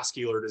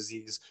cardiovascular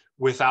disease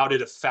without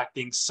it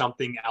affecting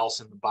something else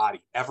in the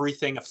body.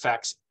 Everything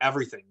affects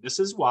everything. This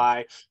is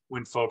why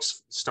when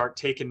folks start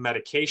taking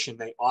medication,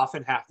 they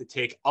often have to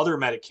take other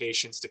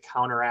medications to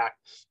counteract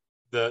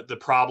the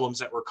problems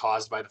that were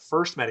caused by the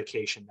first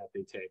medication that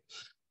they take.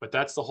 But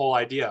that's the whole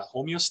idea.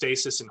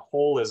 Homeostasis and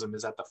holism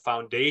is at the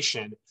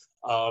foundation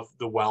of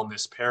the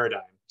wellness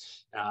paradigm.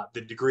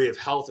 The degree of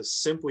health is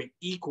simply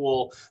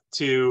equal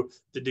to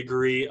the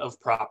degree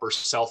of proper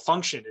cell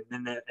function.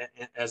 And then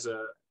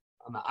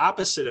on the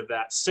opposite of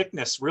that,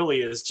 sickness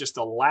really is just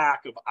a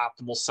lack of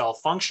optimal cell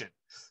function.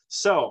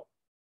 So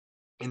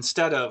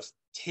instead of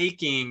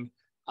taking,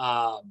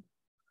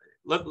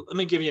 let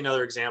me give you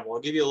another example.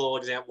 I'll give you a little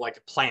example like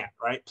a plant,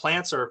 right?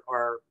 Plants are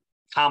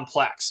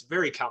complex,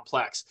 very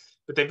complex,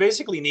 but they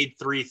basically need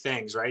three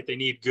things, right? They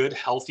need good,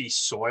 healthy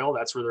soil.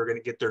 That's where they're going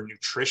to get their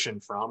nutrition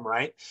from,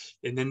 right?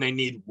 And then they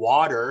need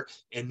water,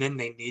 and then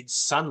they need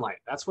sunlight.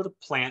 That's what a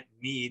plant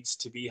needs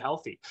to be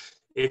healthy.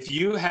 If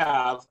you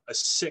have a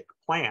sick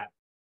plant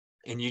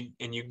and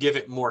you give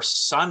it more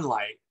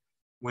sunlight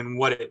when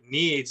what it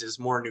needs is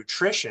more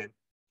nutrition,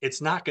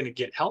 it's not going to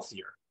get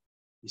healthier.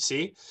 You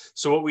see?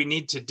 So what we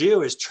need to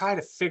do is try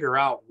to figure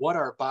out what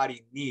our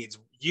body needs,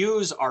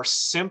 use our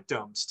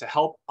symptoms to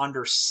help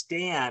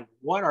understand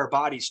what our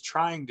body's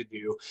trying to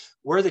do,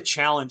 where the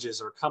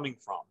challenges are coming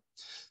from.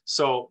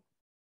 So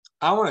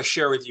I want to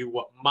share with you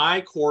what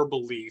my core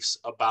beliefs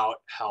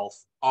about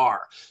health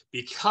are,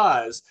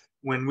 because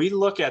when we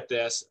look at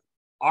this,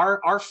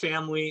 our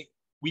family,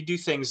 we do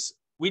things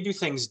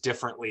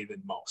differently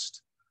than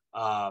most.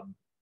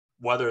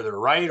 Whether they're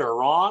right or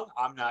wrong,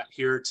 I'm not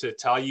here to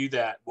tell you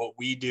that what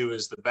we do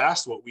is the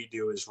best, what we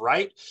do is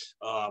right.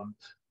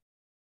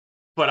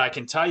 But I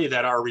can tell you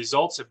that our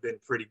results have been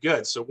pretty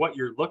good. So what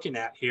you're looking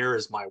at here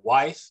is my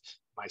wife,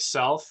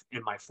 myself,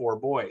 and my 4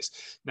 boys.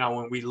 Now,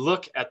 when we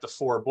look at the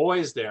 4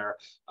 boys there,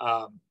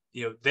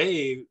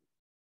 they,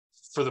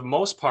 for the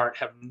most part,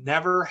 have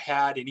never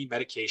had any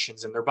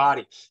medications in their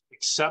body,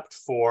 except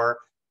for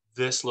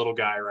this little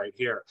guy right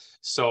here.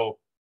 So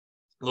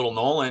little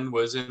Nolan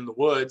was in the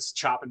woods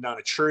chopping down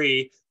a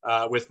tree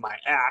with my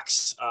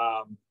axe.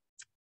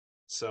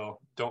 So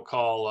don't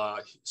call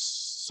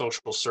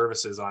social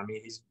services on me.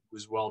 He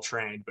was well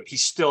trained, but he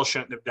still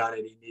shouldn't have done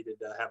it. He needed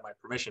to have my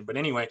permission. But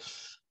anyway,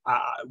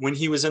 when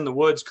he was in the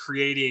woods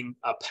creating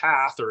a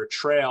path or a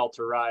trail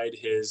to ride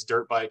his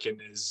dirt bike and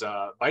his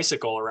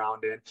bicycle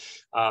around in,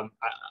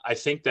 I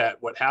think that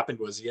what happened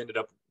was he ended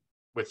up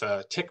with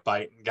a tick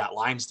bite and got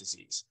Lyme's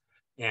disease,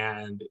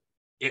 and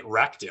it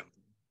wrecked him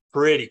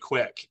pretty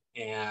quick.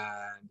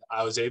 And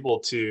I was able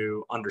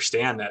to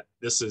understand that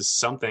this is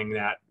something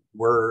that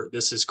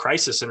this is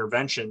crisis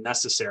intervention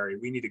necessary.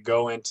 We need to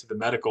go into the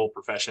medical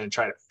profession and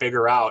try to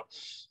figure out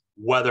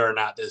whether or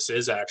not this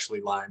is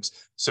actually Lyme's.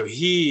 So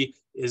he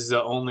is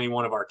the only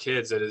one of our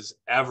kids that has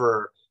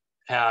ever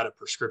had a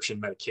prescription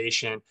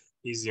medication.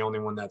 He's the only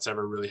one that's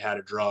ever really had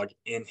a drug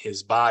in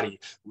his body,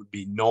 would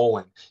be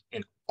Nolan.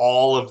 And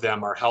all of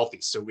them are healthy.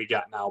 So we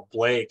got now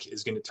Blake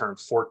is going to turn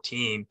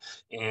 14,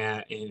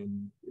 and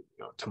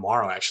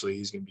tomorrow, actually,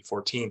 he's going to be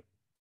 14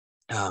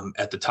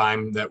 at the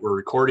time that we're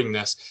recording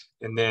this.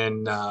 And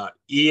then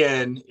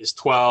Ian is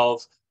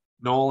 12,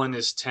 Nolan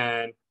is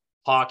 10,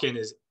 Hawken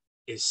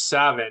is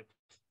 7.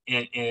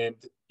 And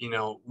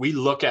we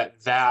look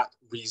at that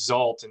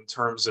result in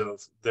terms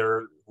of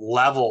their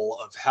level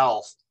of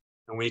health,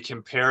 and we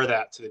compare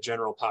that to the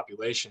general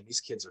population.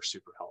 These kids are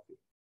super healthy.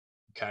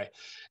 Okay.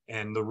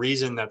 And the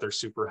reason that they're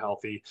super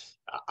healthy,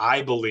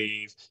 I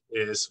believe,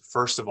 is,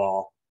 first of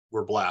all,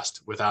 we're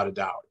blessed without a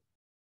doubt.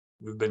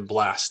 We've been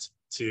blessed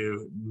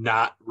to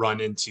not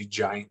run into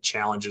giant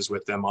challenges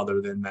with them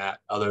other than that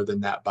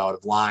bout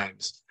of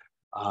Lyme's.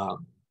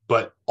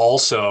 But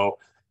also,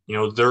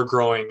 they're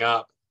growing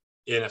up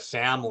in a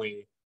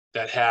family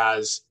that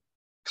has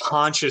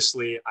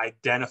consciously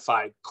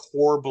identified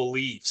core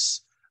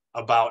beliefs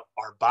about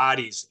our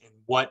bodies and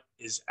what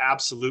is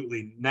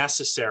absolutely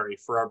necessary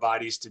for our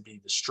bodies to be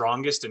the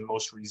strongest and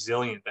most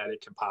resilient that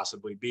it can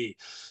possibly be.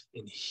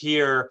 And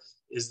here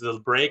is the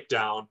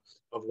breakdown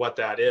of what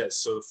that is.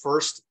 So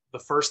the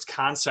first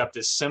concept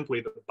is simply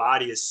that the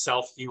body is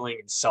self-healing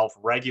and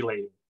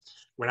self-regulating.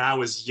 When I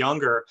was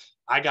younger,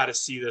 I got to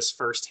see this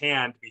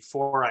firsthand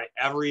before I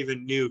ever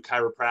even knew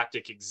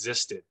chiropractic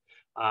existed.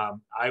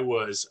 I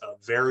was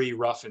a very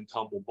rough and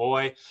tumble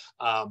boy.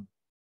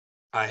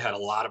 I had a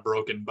lot of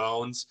broken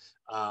bones.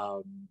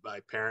 My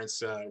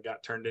parents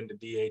got turned into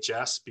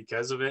DHS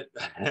because of it,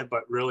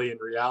 but really in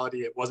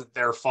reality, it wasn't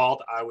their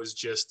fault. I was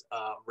just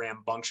a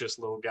rambunctious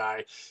little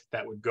guy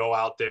that would go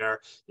out there,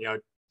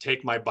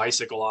 take my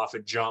bicycle off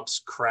at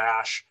jumps,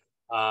 crash,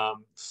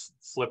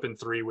 flipping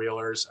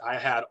three-wheelers. I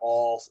had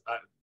all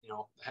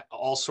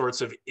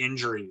sorts of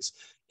injuries.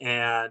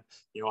 And,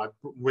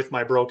 with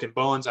my broken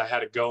bones, I had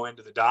to go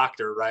into the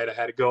doctor, right? I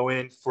had to go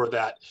in for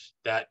that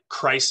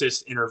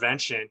crisis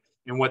intervention.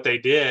 And what they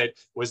did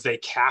was they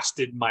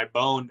casted my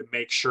bone to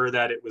make sure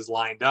that it was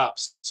lined up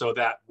so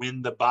that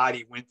when the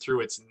body went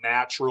through its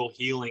natural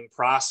healing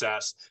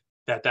process,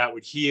 that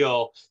would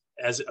heal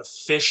as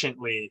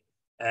efficiently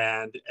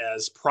and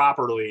as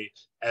properly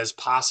as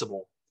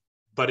possible.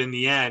 But in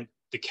the end,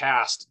 the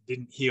cast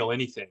didn't heal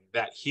anything.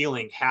 That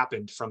healing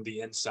happened from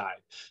the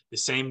inside. The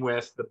same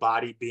with the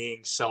body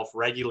being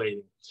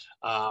self-regulating.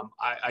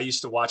 I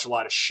used to watch a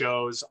lot of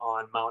shows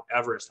on Mount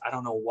Everest. I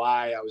don't know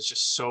why. I was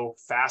just so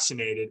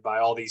fascinated by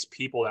all these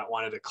people that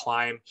wanted to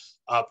climb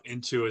up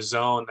into a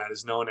zone that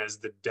is known as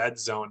the dead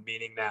zone,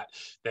 meaning that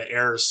the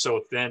air is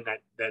so thin that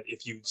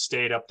if you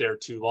stayed up there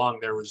too long,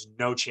 there was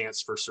no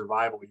chance for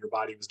survival. Your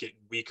body was getting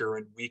weaker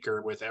and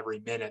weaker with every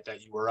minute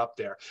that you were up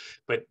there.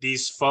 But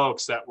these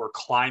folks that were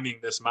climbing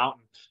this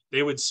mountain,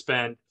 they would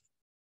spend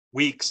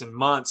weeks and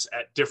months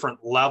at different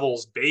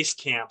levels, base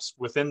camps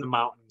within the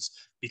mountains,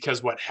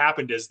 because what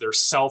happened is their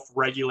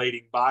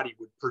self-regulating body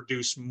would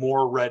produce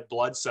more red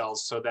blood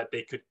cells so that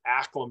they could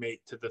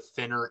acclimate to the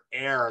thinner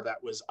air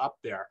that was up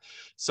there.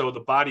 So the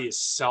body is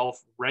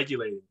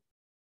self-regulating.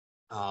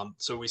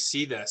 So we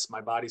see this,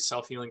 my body's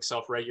self-healing,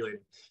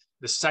 self-regulating.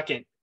 The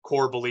second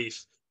core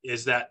belief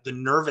is that the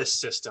nervous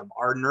system,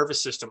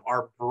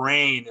 our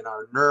brain and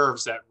our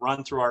nerves that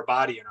run through our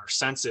body and our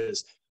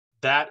senses,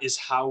 that is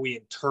how we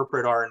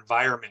interpret our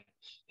environment.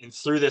 And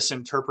through this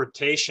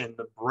interpretation,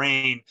 the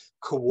brain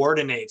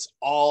coordinates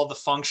all the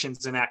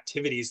functions and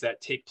activities that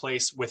take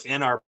place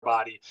within our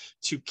body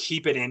to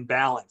keep it in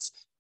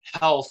balance.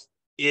 Health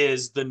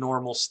is the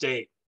normal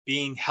state.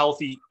 Being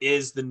healthy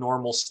is the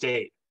normal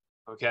state.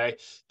 Okay.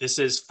 This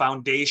is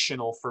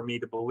foundational for me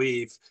to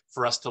believe,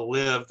 for us to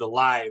live the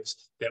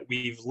lives that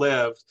we've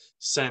lived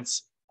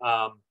since,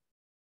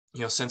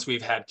 since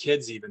we've had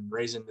kids, even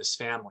raising this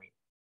family.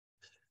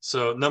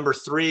 So number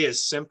 3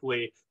 is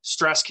simply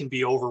stress can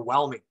be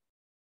overwhelming.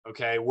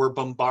 Okay. We're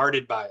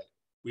bombarded by it.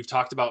 We've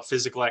talked about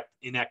physical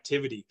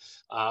inactivity.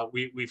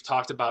 We've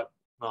talked about,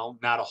 well,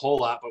 not a whole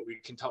lot, but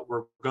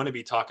we're going to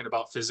be talking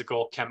about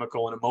physical,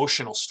 chemical, and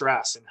emotional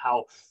stress, and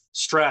how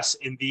stress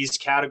in these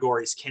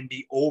categories can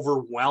be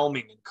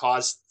overwhelming and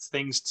cause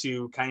things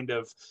to kind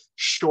of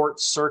short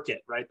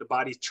circuit, right? The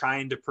body's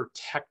trying to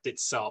protect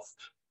itself.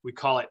 We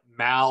call it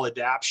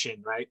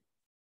maladaptation, right?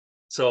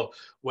 So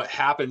what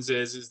happens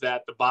is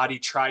that the body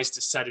tries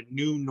to set a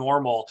new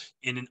normal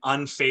in an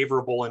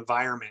unfavorable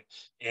environment,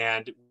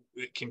 and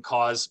it can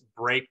cause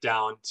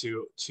breakdown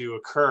to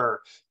occur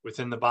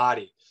within the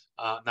body.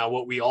 Now,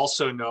 what we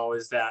also know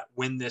is that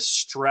when this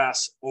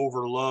stress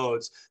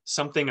overloads,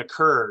 something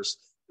occurs,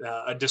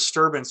 a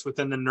disturbance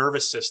within the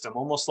nervous system,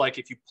 almost like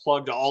if you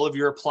plugged all of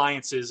your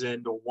appliances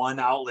into one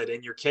outlet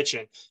in your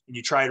kitchen and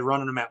you tried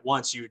running them at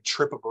once, you would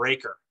trip a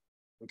breaker.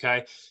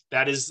 Okay,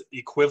 that is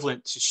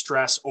equivalent to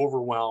stress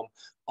overwhelm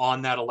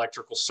on that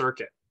electrical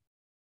circuit.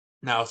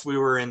 Now, if we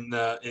were in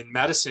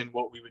medicine,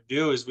 what we would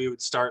do is we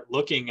would start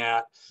looking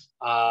at,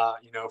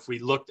 if we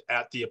looked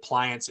at the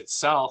appliance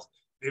itself,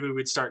 maybe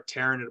we'd start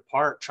tearing it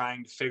apart,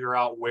 trying to figure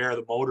out where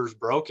the motor's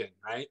broken,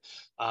 right?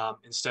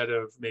 Instead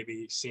of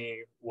maybe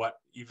seeing what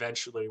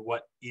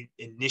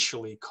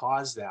initially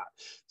caused that.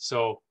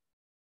 So,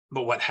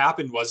 but what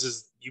happened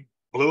is you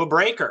blew a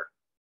breaker,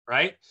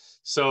 right?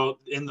 So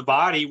in the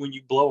body, when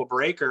you blow a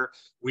breaker,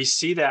 we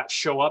see that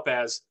show up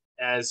as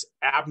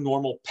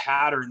abnormal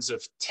patterns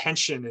of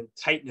tension and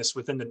tightness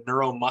within the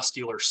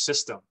neuromuscular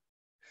system.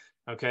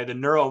 Okay, the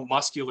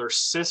neuromuscular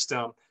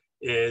system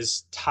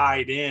is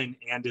tied in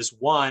and is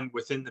one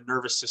within the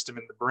nervous system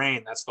in the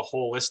brain. That's the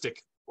holistic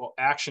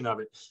action of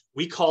it.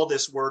 We call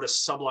this word a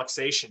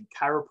subluxation.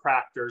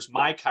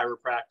 My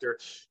chiropractor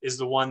is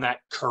the one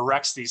that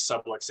corrects these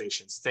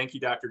subluxations. Thank you,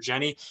 Dr.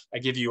 Jenny. I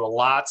give you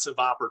lots of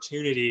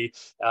opportunity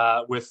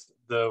with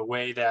the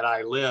way that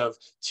I live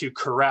to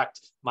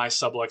correct my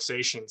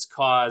subluxations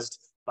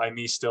caused by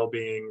me still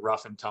being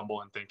rough and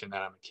tumble and thinking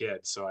that I'm a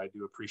kid. So I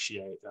do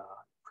appreciate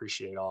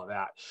all of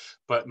that.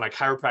 But my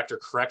chiropractor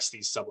corrects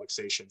these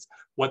subluxations.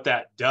 What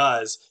that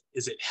does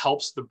is it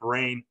helps the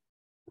brain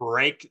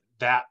break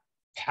that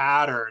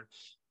pattern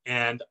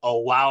and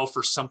allow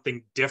for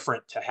something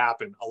different to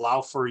happen,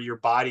 allow for your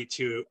body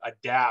to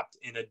adapt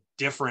in a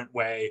different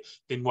way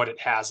than what it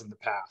has in the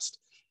past.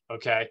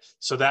 Okay,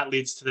 so that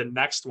leads to the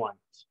next one,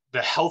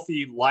 the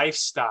healthy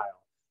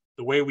lifestyle,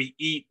 the way we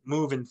eat,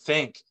 move, and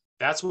think.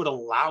 That's what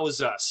allows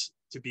us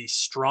to be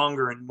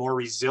stronger and more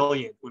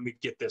resilient when we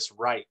get this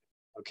right.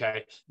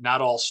 Okay, not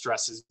all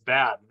stress is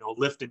bad.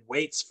 Lifting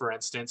weights, for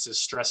instance, is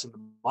stressing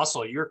the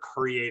muscle. You're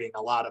creating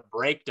a lot of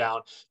breakdown.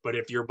 But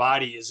if your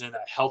body is in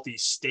a healthy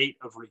state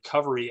of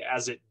recovery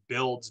as it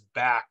builds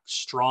back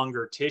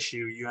stronger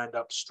tissue, you end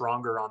up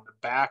stronger on the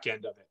back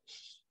end of it.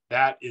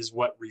 That is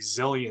what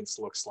resilience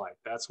looks like.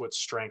 That's what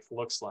strength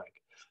looks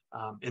like.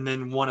 And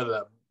then one of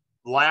the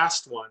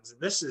last ones,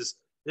 and this is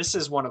This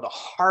is one of the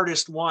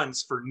hardest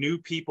ones for new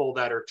people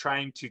that are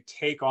trying to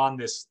take on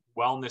this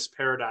wellness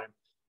paradigm.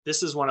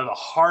 This is one of the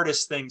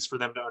hardest things for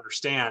them to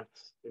understand.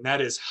 And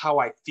that is, how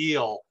I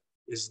feel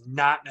is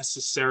not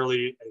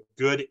necessarily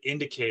a good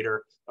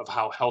indicator of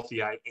how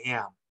healthy I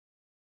am.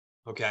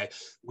 Okay.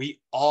 We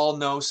all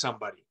know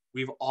somebody.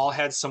 We've all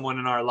had someone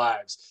in our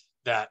lives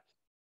that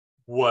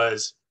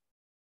was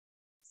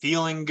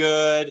feeling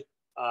good,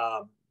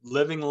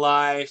 living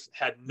life,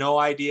 had no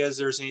ideas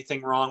there's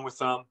anything wrong with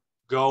them,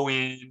 go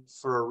in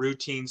for a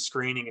routine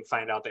screening and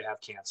find out they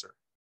have cancer.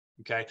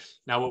 Okay.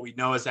 Now, what we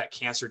know is that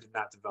cancer did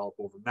not develop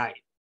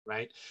overnight,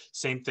 right?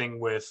 Same thing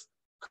with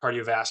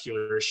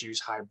cardiovascular issues,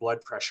 high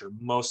blood pressure.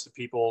 Most of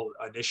the people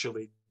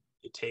initially,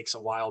 it takes a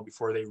while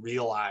before they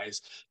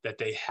realize that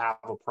they have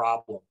a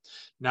problem.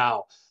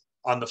 Now,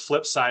 on the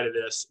flip side of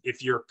this,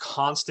 if you're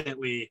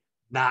constantly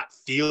not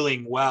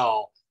feeling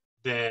well,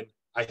 then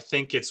I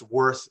think it's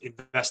worth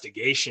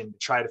investigation to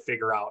try to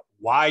figure out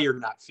why you're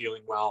not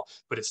feeling well,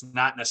 but it's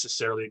not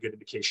necessarily a good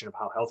indication of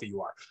how healthy you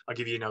are. I'll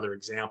give you another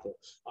example.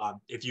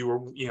 If you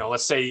were,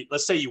 let's say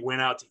you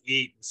went out to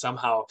eat and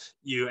somehow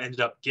you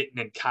ended up getting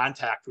in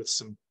contact with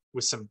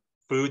some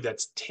food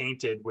that's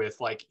tainted with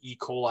like E.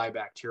 coli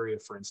bacteria,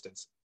 for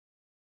instance.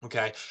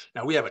 Okay.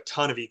 Now we have a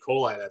ton of E.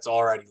 coli that's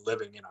already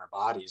living in our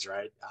bodies,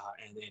 right?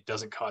 And it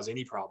doesn't cause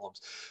any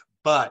problems.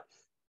 But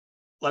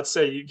let's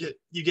say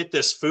you get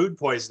this food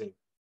poisoning.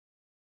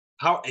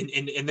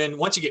 And then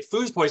once you get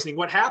food poisoning,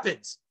 what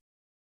happens?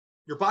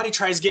 Your body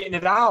tries getting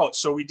it out.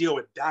 So we deal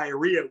with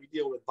diarrhea, we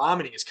deal with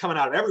vomiting. It's coming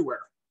out everywhere.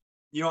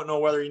 You don't know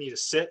whether you need to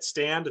sit,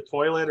 stand, a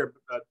toilet, or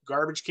a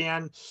garbage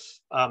can.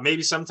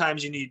 Maybe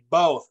sometimes you need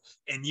both,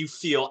 and you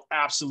feel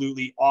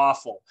absolutely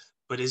awful.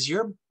 But is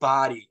your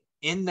body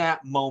in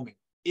that moment,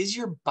 is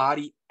your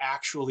body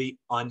actually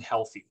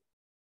unhealthy?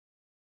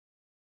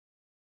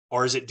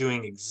 Or is it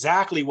doing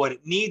exactly what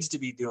it needs to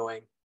be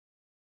doing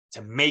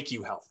to make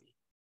you healthy?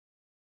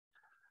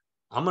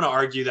 I'm going to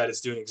argue that it's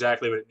doing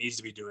exactly what it needs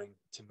to be doing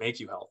to make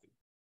you healthy.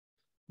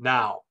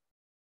 Now,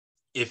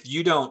 if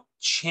you don't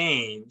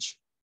change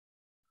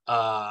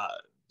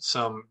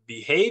some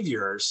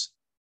behaviors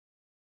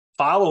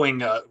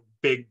following a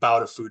big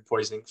bout of food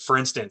poisoning, for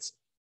instance,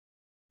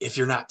 if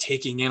you're not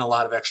taking in a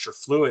lot of extra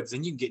fluids,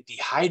 then you can get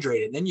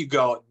dehydrated. Then you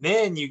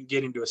can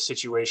get into a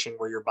situation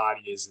where your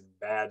body is in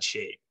bad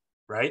shape,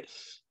 right?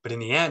 But in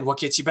the end, what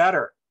gets you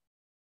better?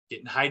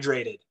 Getting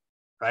hydrated,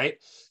 right?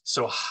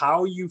 So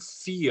how you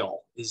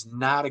feel is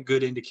not a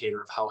good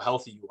indicator of how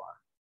healthy you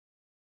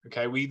are.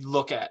 Okay. We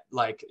look at,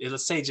 like,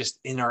 let's say just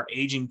in our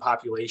aging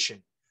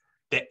population,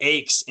 the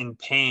aches and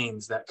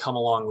pains that come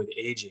along with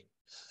aging.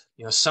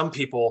 Some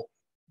people,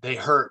 they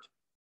hurt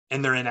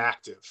and they're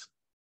inactive.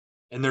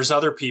 And there's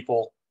other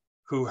people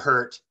who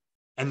hurt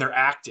and they're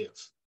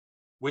active.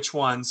 Which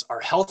ones are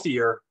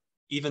healthier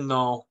even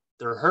though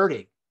they're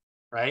hurting,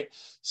 right?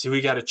 So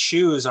we got to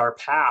choose our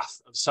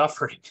path of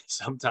suffering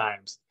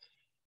sometimes.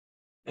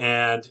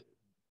 And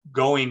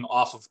going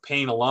off of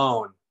pain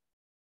alone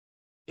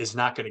is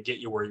not going to get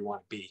you where you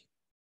want to be.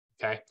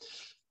 Okay.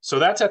 So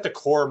that's at the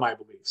core of my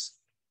beliefs.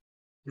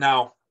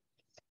 Now,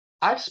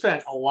 I've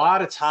spent a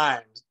lot of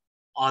time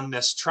on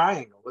this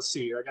triangle. Let's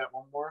see. I got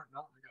one more. No,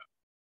 I got.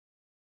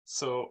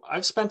 So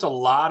I've spent a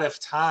lot of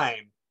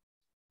time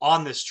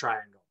on this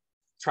triangle,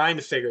 trying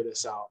to figure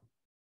this out.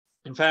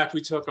 In fact,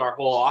 we took our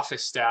whole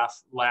office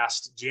staff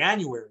last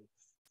January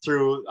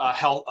through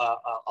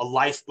a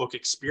life book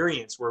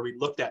experience where we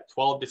looked at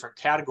 12 different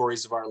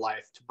categories of our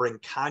life to bring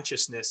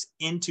consciousness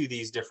into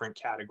these different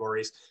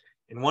categories.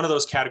 And one of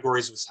those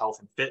categories was health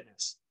and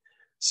fitness.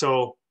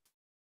 So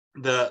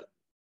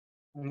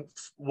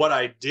what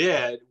I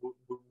did,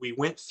 we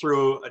went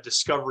through a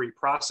discovery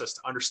process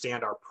to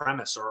understand our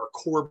premise or our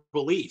core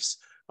beliefs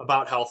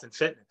about health and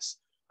fitness.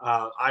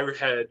 I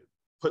had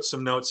put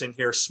some notes in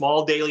here.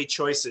 Small daily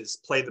choices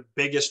play the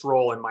biggest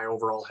role in my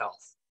overall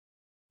health.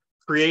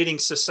 Creating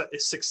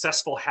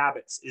successful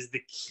habits is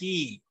the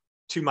key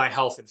to my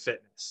health and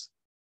fitness.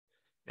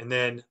 And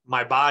then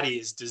my body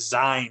is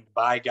designed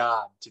by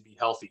God to be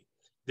healthy.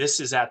 This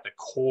is at the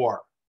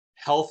core.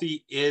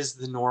 Healthy is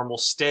the normal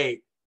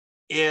state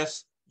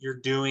if you're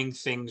doing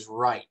things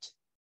right.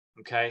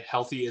 Okay.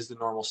 Healthy is the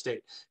normal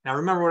state. Now,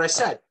 remember what I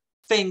said,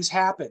 things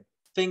happen.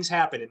 Things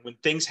happen. And when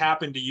things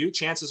happen to you,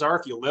 chances are,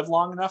 if you live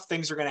long enough,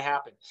 things are going to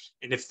happen.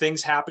 And if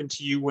things happen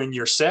to you when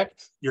you're sick,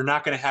 you're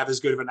not going to have as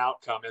good of an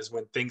outcome as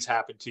when things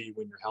happen to you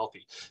when you're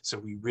healthy. So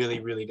we really,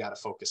 really got to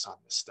focus on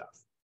this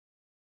stuff.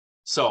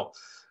 So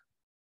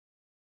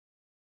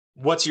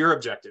what's your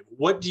objective?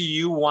 What do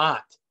you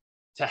want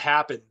to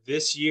happen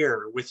this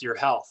year with your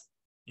health?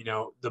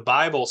 The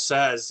Bible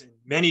says in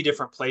many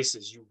different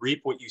places, you reap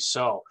what you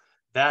sow.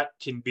 That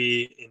can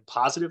be in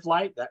positive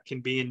light, that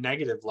can be in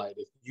negative light.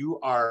 If you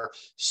are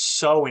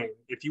sowing,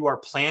 if you are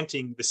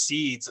planting the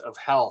seeds of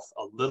health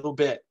a little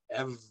bit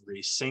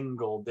every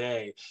single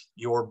day,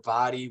 your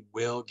body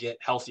will get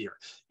healthier.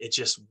 It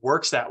just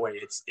works that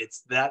way.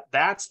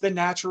 That's the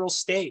natural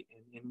state.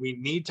 And we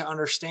need to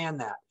understand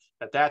that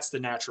that's the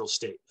natural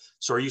state.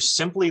 So are you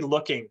simply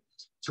looking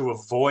to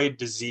avoid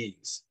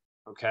disease?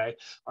 Okay.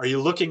 Are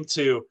you looking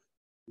to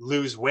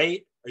lose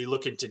weight? Are you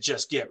looking to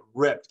just get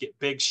ripped, get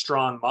big,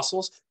 strong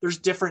muscles? There's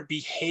different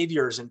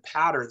behaviors and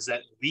patterns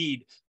that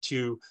lead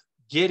to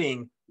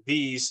getting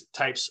these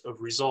types of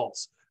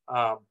results.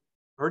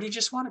 Or do you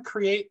just want to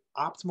create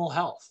optimal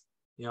health?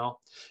 You know,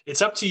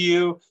 it's up to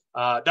you.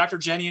 Dr.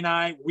 Jenny and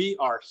I, we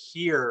are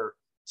here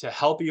to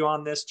help you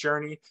on this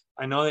journey.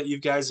 I know that you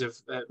guys have,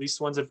 at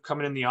least ones that have come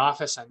in the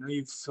office, I know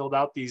you've filled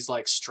out these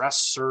like stress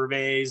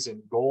surveys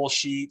and goal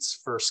sheets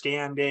for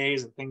scan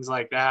days and things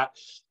like that.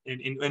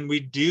 And we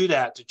do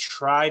that to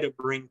try to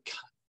bring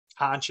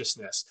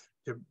consciousness,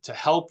 to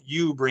help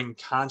you bring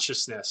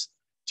consciousness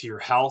to your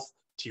health,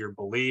 to your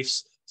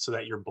beliefs, so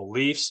that your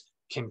beliefs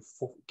can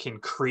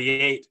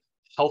create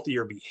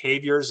healthier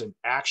behaviors and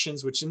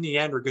actions, which in the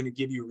end are going to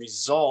give you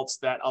results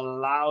that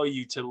allow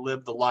you to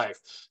live the life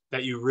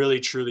that you really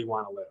truly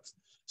want to live.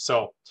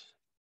 So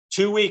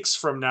 2 weeks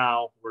from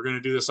now, we're going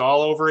to do this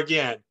all over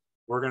again.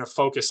 We're going to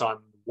focus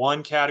on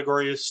one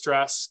category of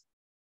stress,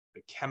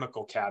 the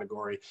chemical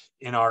category,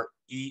 in our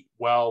Eat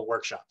Well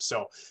workshop.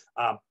 So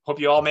hope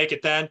you all make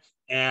it then,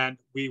 and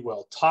we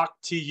will talk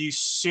to you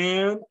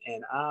soon.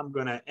 And I'm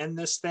going to end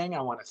this thing.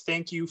 I want to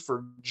thank you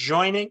for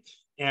joining.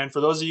 And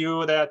for those of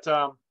you that,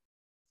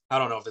 I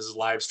don't know if this is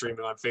live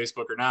streaming on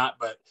Facebook or not,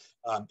 but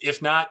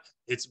if not,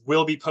 it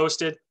will be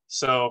posted.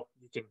 So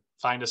you can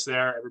find us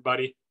there.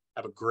 Everybody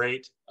have a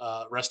great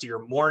rest of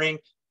your morning,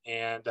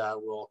 and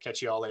we'll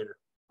catch you all later.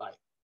 Bye.